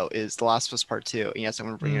subtitles, though, is The Last of Us Part 2. And yes, I'm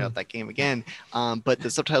going to bring up that game again. But the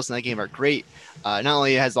subtitles in that game are great. Not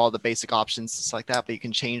only has all the basic options, stuff like that, but you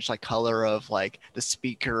can change like color of like the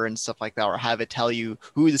speaker and stuff like that, or have it tell you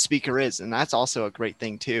who the speaker is. And that's also a great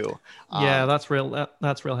thing, too. Yeah, that's real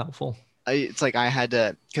helpful. It's like I had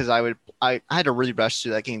to really rush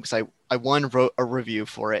through that game because I one wrote a review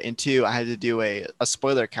for it, and two, I had to do a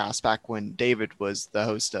spoiler cast back when David was the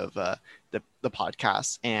host of the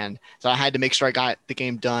podcast, and so I had to make sure I got the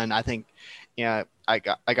game done. I think, yeah, I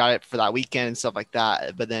got it for that weekend and stuff like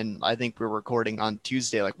that. But then I think we're recording on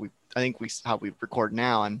Tuesday, like how we record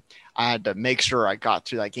now, and I had to make sure I got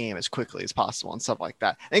through that game as quickly as possible and stuff like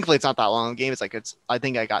that. Thankfully, it's not that long a game. I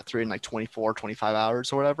think I got through it in like 24, 25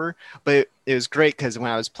 hours or whatever. But it was great because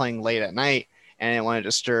when I was playing late at night, and I didn't want to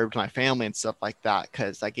disturb my family and stuff like that,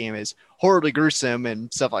 because that game is horribly gruesome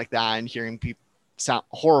and stuff like that, and hearing people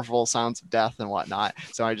horrible sounds of death and whatnot.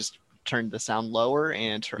 So I just turned the sound lower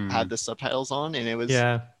and had the subtitles on, and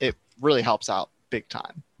it really helps out big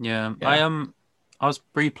time. Yeah. I was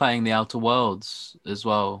replaying The Outer Worlds as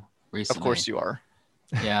well recently. Of course you are.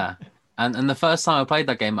 Yeah. And the first time I played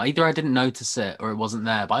that game, either I didn't notice it or it wasn't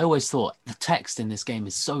there, but I always thought the text in this game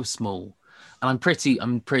is so small. And I'm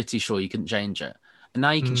pretty sure you can change it. And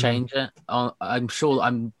now you can change it. I'm sure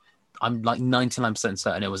I'm like 99%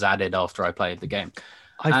 certain it was added after I played the game.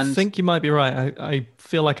 I think you might be right. I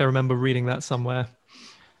feel like I remember reading that somewhere.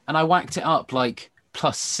 And I whacked it up like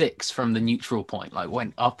 +6 from the neutral point, like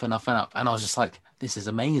went up and up and up. And I was just like, this is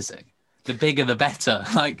amazing. The bigger, the better.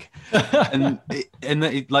 Like, and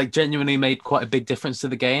it like genuinely made quite a big difference to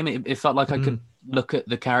the game. It felt like I could look at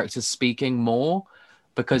the characters speaking more,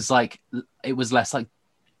 because like it was less like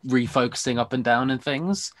refocusing up and down and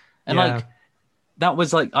things. And like, that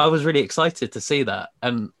was like, I was really excited to see that.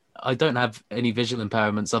 And I don't have any visual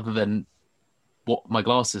impairments other than what my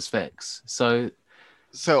glasses fix. So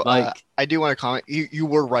like, I do want to comment. You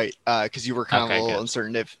were right, because you were kind of a little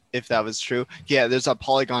uncertain if that was true. Yeah, there's a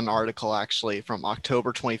Polygon article actually from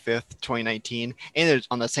October 25th, 2019, and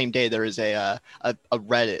on the same day there is a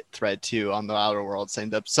Reddit thread too on the Outer Worlds saying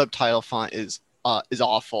the subtitle font is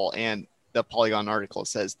awful, and the Polygon article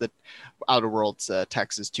says that Outer Worlds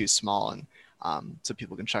text is too small, and so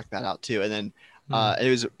people can check that out too. And then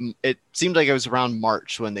It seemed like it was around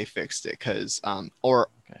March when they fixed it, or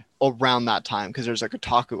around that time, because there's a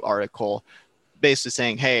Kotaku article basically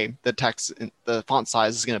saying, hey, the font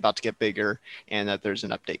size is about to get bigger, and that there's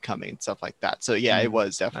an update coming and stuff like that. So yeah, it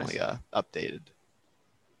was definitely updated.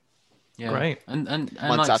 Yeah. Great. And Months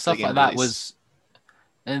like after stuff the like game that release.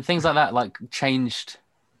 and things like that like changed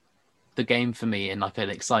the game for me in like an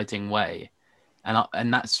exciting way,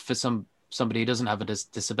 and that's for somebody who doesn't have a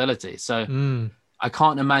disability. So I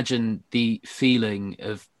can't imagine the feeling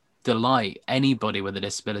of delight anybody with a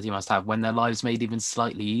disability must have when their lives made even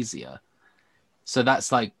slightly easier. So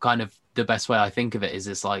that's like kind of the best way I think of it, is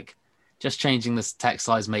it's like just changing this text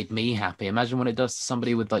size made me happy. Imagine what it does to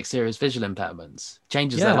somebody with like serious visual impairments.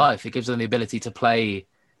 Changes their life. It gives them the ability to play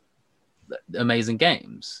amazing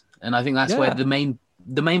games. And I think that's where the main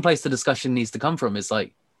place the discussion needs to come from, is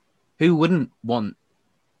like, who wouldn't want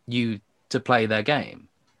you to play their game?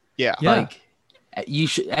 Yeah. Like, you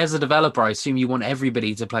should, as a developer, I assume you want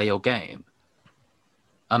everybody to play your game,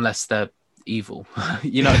 unless they're evil.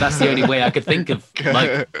 That's the only way I could think of,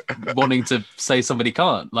 like, wanting to say somebody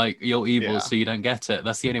can't, like, you're evil, so you don't get it.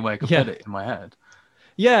 That's the only way I could put it in my head.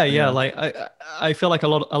 Like I feel like a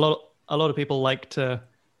lot of people like to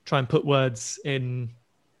try and put words in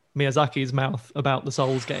Miyazaki's mouth about the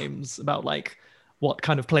Souls games, about like what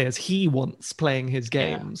kind of players he wants playing his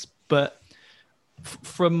games. But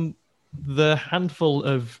from the handful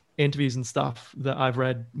of interviews and stuff that I've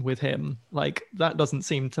read with him, like, that doesn't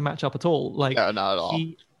seem to match up at all. Like, no, not at all.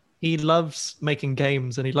 He loves making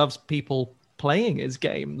games, and he loves people playing his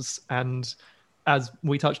games. And as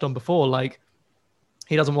we touched on before, like,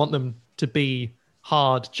 he doesn't want them to be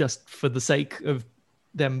hard just for the sake of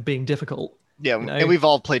them being difficult. Yeah, and we've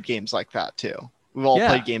all played games like that too. We've all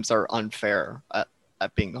played games that are unfair at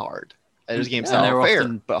being hard. There's games that are fair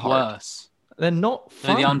but hard. Worse. They're not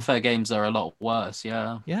fun. The unfair games are a lot worse.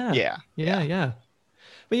 Yeah. But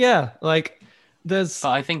yeah, like, there's.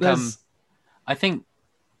 But I think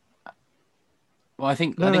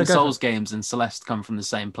Souls games and Celeste come from the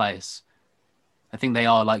same place. I think they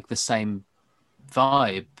are like the same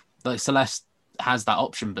vibe. Like, Celeste has that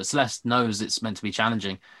option, but Celeste knows it's meant to be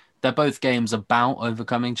challenging. They're both games about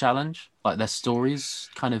overcoming challenge. Like, their stories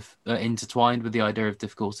kind of are intertwined with the idea of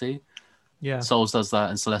difficulty. Yeah. Souls does that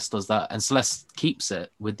and Celeste does that. And Celeste keeps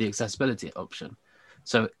it with the accessibility option.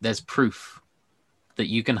 So there's proof that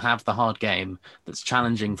you can have the hard game that's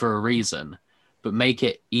challenging for a reason, but make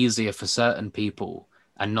it easier for certain people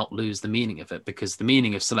and not lose the meaning of it, because the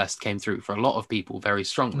meaning of Celeste came through for a lot of people very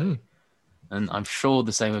strongly. And I'm sure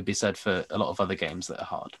the same would be said for a lot of other games that are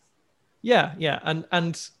hard. Yeah.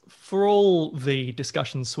 And for all the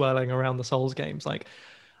discussion swirling around the Souls games, like,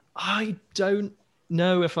 I don't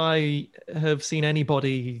know if I have seen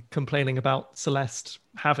anybody complaining about Celeste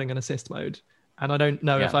having an assist mode. And I don't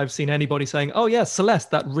know if I've seen anybody saying, oh yeah,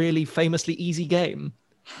 Celeste, that really famously easy game.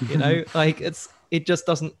 Like, it just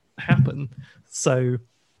doesn't happen. So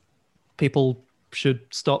people should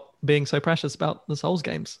stop being so precious about the Souls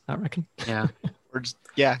games, I reckon. Yeah. Or just,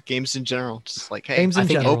 games in general. Just like, hey, games in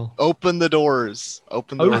general. Open the doors.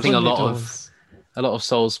 Open the doors. I think a lot of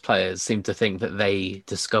Souls players seem to think that they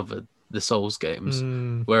discovered the Souls games,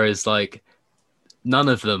 whereas, like, none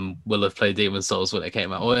of them will have played Demon's Souls when it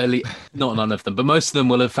came out, or at least not none of them, but most of them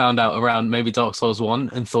will have found out around maybe Dark Souls 1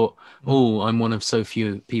 and thought, oh, I'm one of so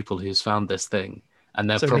few people who's found this thing. And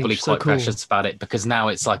they're probably quite precious about it because now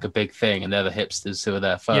it's like a big thing and they're the hipsters who are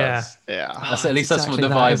there first. Yeah. That's at least that's what the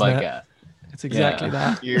vibe I get. It's exactly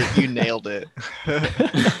that. You nailed it.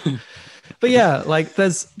 But yeah, like,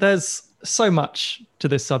 there's so much to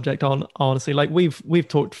this subject, honestly. Like, we've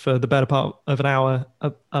talked for the better part of an hour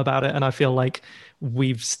about it, and I feel like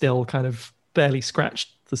we've still kind of barely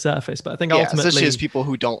scratched the surface. But I think ultimately, especially as people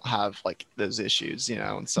who don't have like those issues,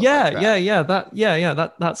 and stuff like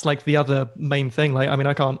that. That's like the other main thing. Like, I mean,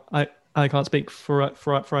 I can't speak for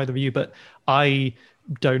either of you, but I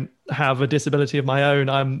don't have a disability of my own.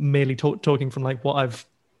 I'm merely talking from like what I've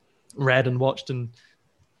read and watched and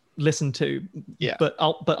listened to. Yeah. But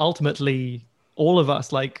ultimately, all of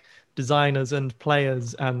us, like designers and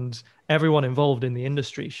players and everyone involved in the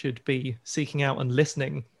industry, should be seeking out and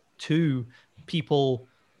listening to people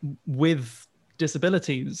with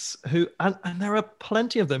disabilities who, and there are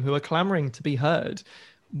plenty of them who are clamoring to be heard.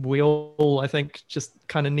 We all, I think, just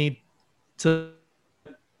kind of need to.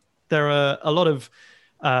 There are a lot of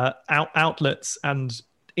outlets and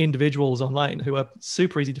individuals online who are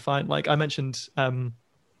super easy to find. Like I mentioned,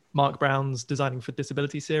 Mark Brown's Designing for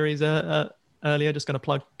Disability series earlier. Just going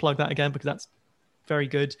to plug that again because that's very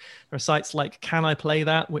good. There are sites like Can I Play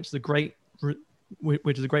That, which is a great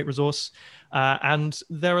resource, and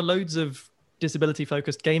there are loads of disability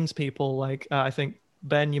focused games people. Like I think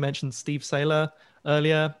Ben, you mentioned Steve Saylor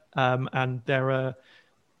earlier, and there are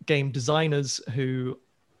game designers who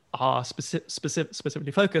are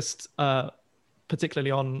specifically focused,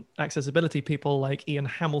 particularly on accessibility. People like Ian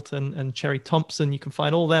Hamilton and Cherry Thompson. You can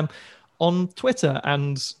find all of them on Twitter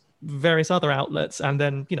and various other outlets, and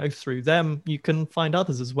then through them you can find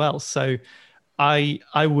others as well. So I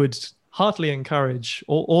would heartily encourage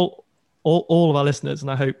all of our listeners,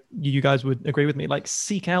 and I hope you guys would agree with me, like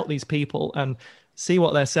seek out these people and see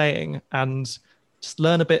what they're saying and just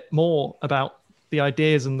learn a bit more about the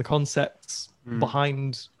ideas and the concepts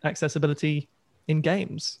behind accessibility in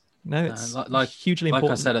games. It's hugely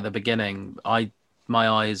important. Like I said at the beginning, I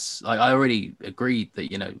already agreed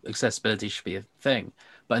that accessibility should be a thing,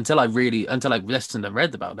 but until I listened and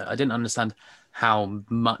read about it, I didn't understand how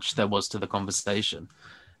much there was to the conversation.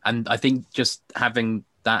 And I think just having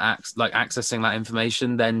that accessing that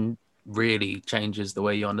information then really changes the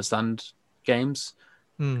way you understand games,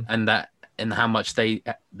 and how much they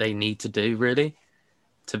need to do really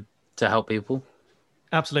to help people.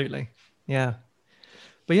 Absolutely. Yeah.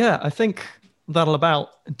 But yeah, I think that'll about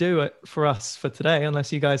do it for us for today,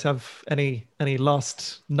 unless you guys have any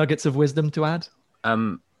last nuggets of wisdom to add.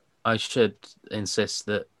 I should insist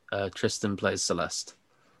that Tristan plays Celeste.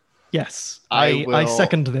 Yes, I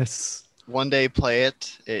second this. One day play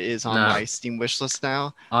it. It is on my Steam wishlist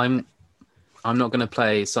now. I'm not going to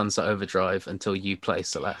play Sunset Overdrive until you play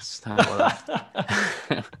Celeste. How about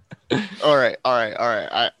that? All right.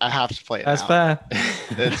 I have to play it. That's now. fair.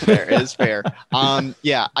 It's fair. It is fair.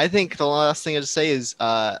 Yeah, I think the last thing to say is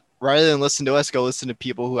rather than listen to us, go listen to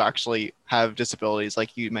people who actually have disabilities,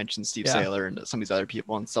 like you mentioned, Steve Saylor and some of these other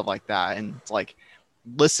people and stuff like that. And it's like,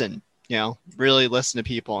 listen, really listen to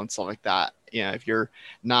people and stuff like that. If you're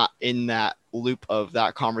not in that loop of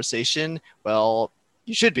that conversation, well,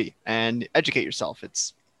 you should be, and educate yourself.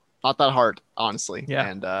 It's not that hard, honestly. Yeah.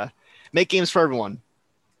 And make games for everyone.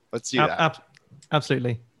 Let's do that.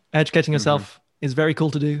 Absolutely. Educating yourself is very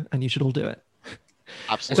cool to do, and you should all do it.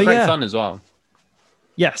 Absolutely. It's great fun as well.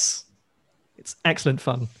 Yes. It's excellent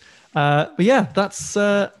fun. But yeah, that's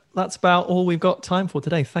about all we've got time for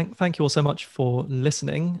today. Thank you all so much for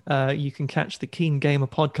listening. You can catch the KeenGamer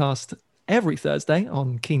podcast every Thursday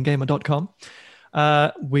on keengamer.com.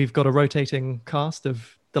 We've got a rotating cast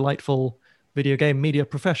of delightful video game media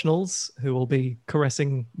professionals who will be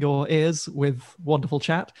caressing your ears with wonderful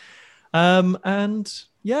chat. And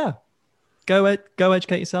yeah, go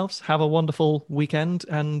educate yourselves. Have a wonderful weekend,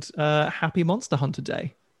 and happy Monster Hunter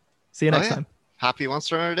Day. See you next time. Happy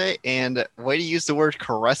Monster Hunter Day, and way to use the word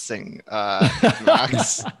caressing,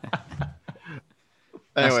 Max.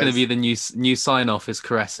 That's going to be the new sign off, is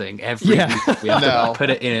caressing. Every week we have to put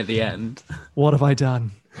it in at the end. What have I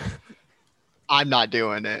done? I'm not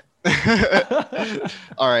doing it.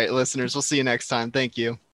 All right, listeners, we'll see you next time. Thank you.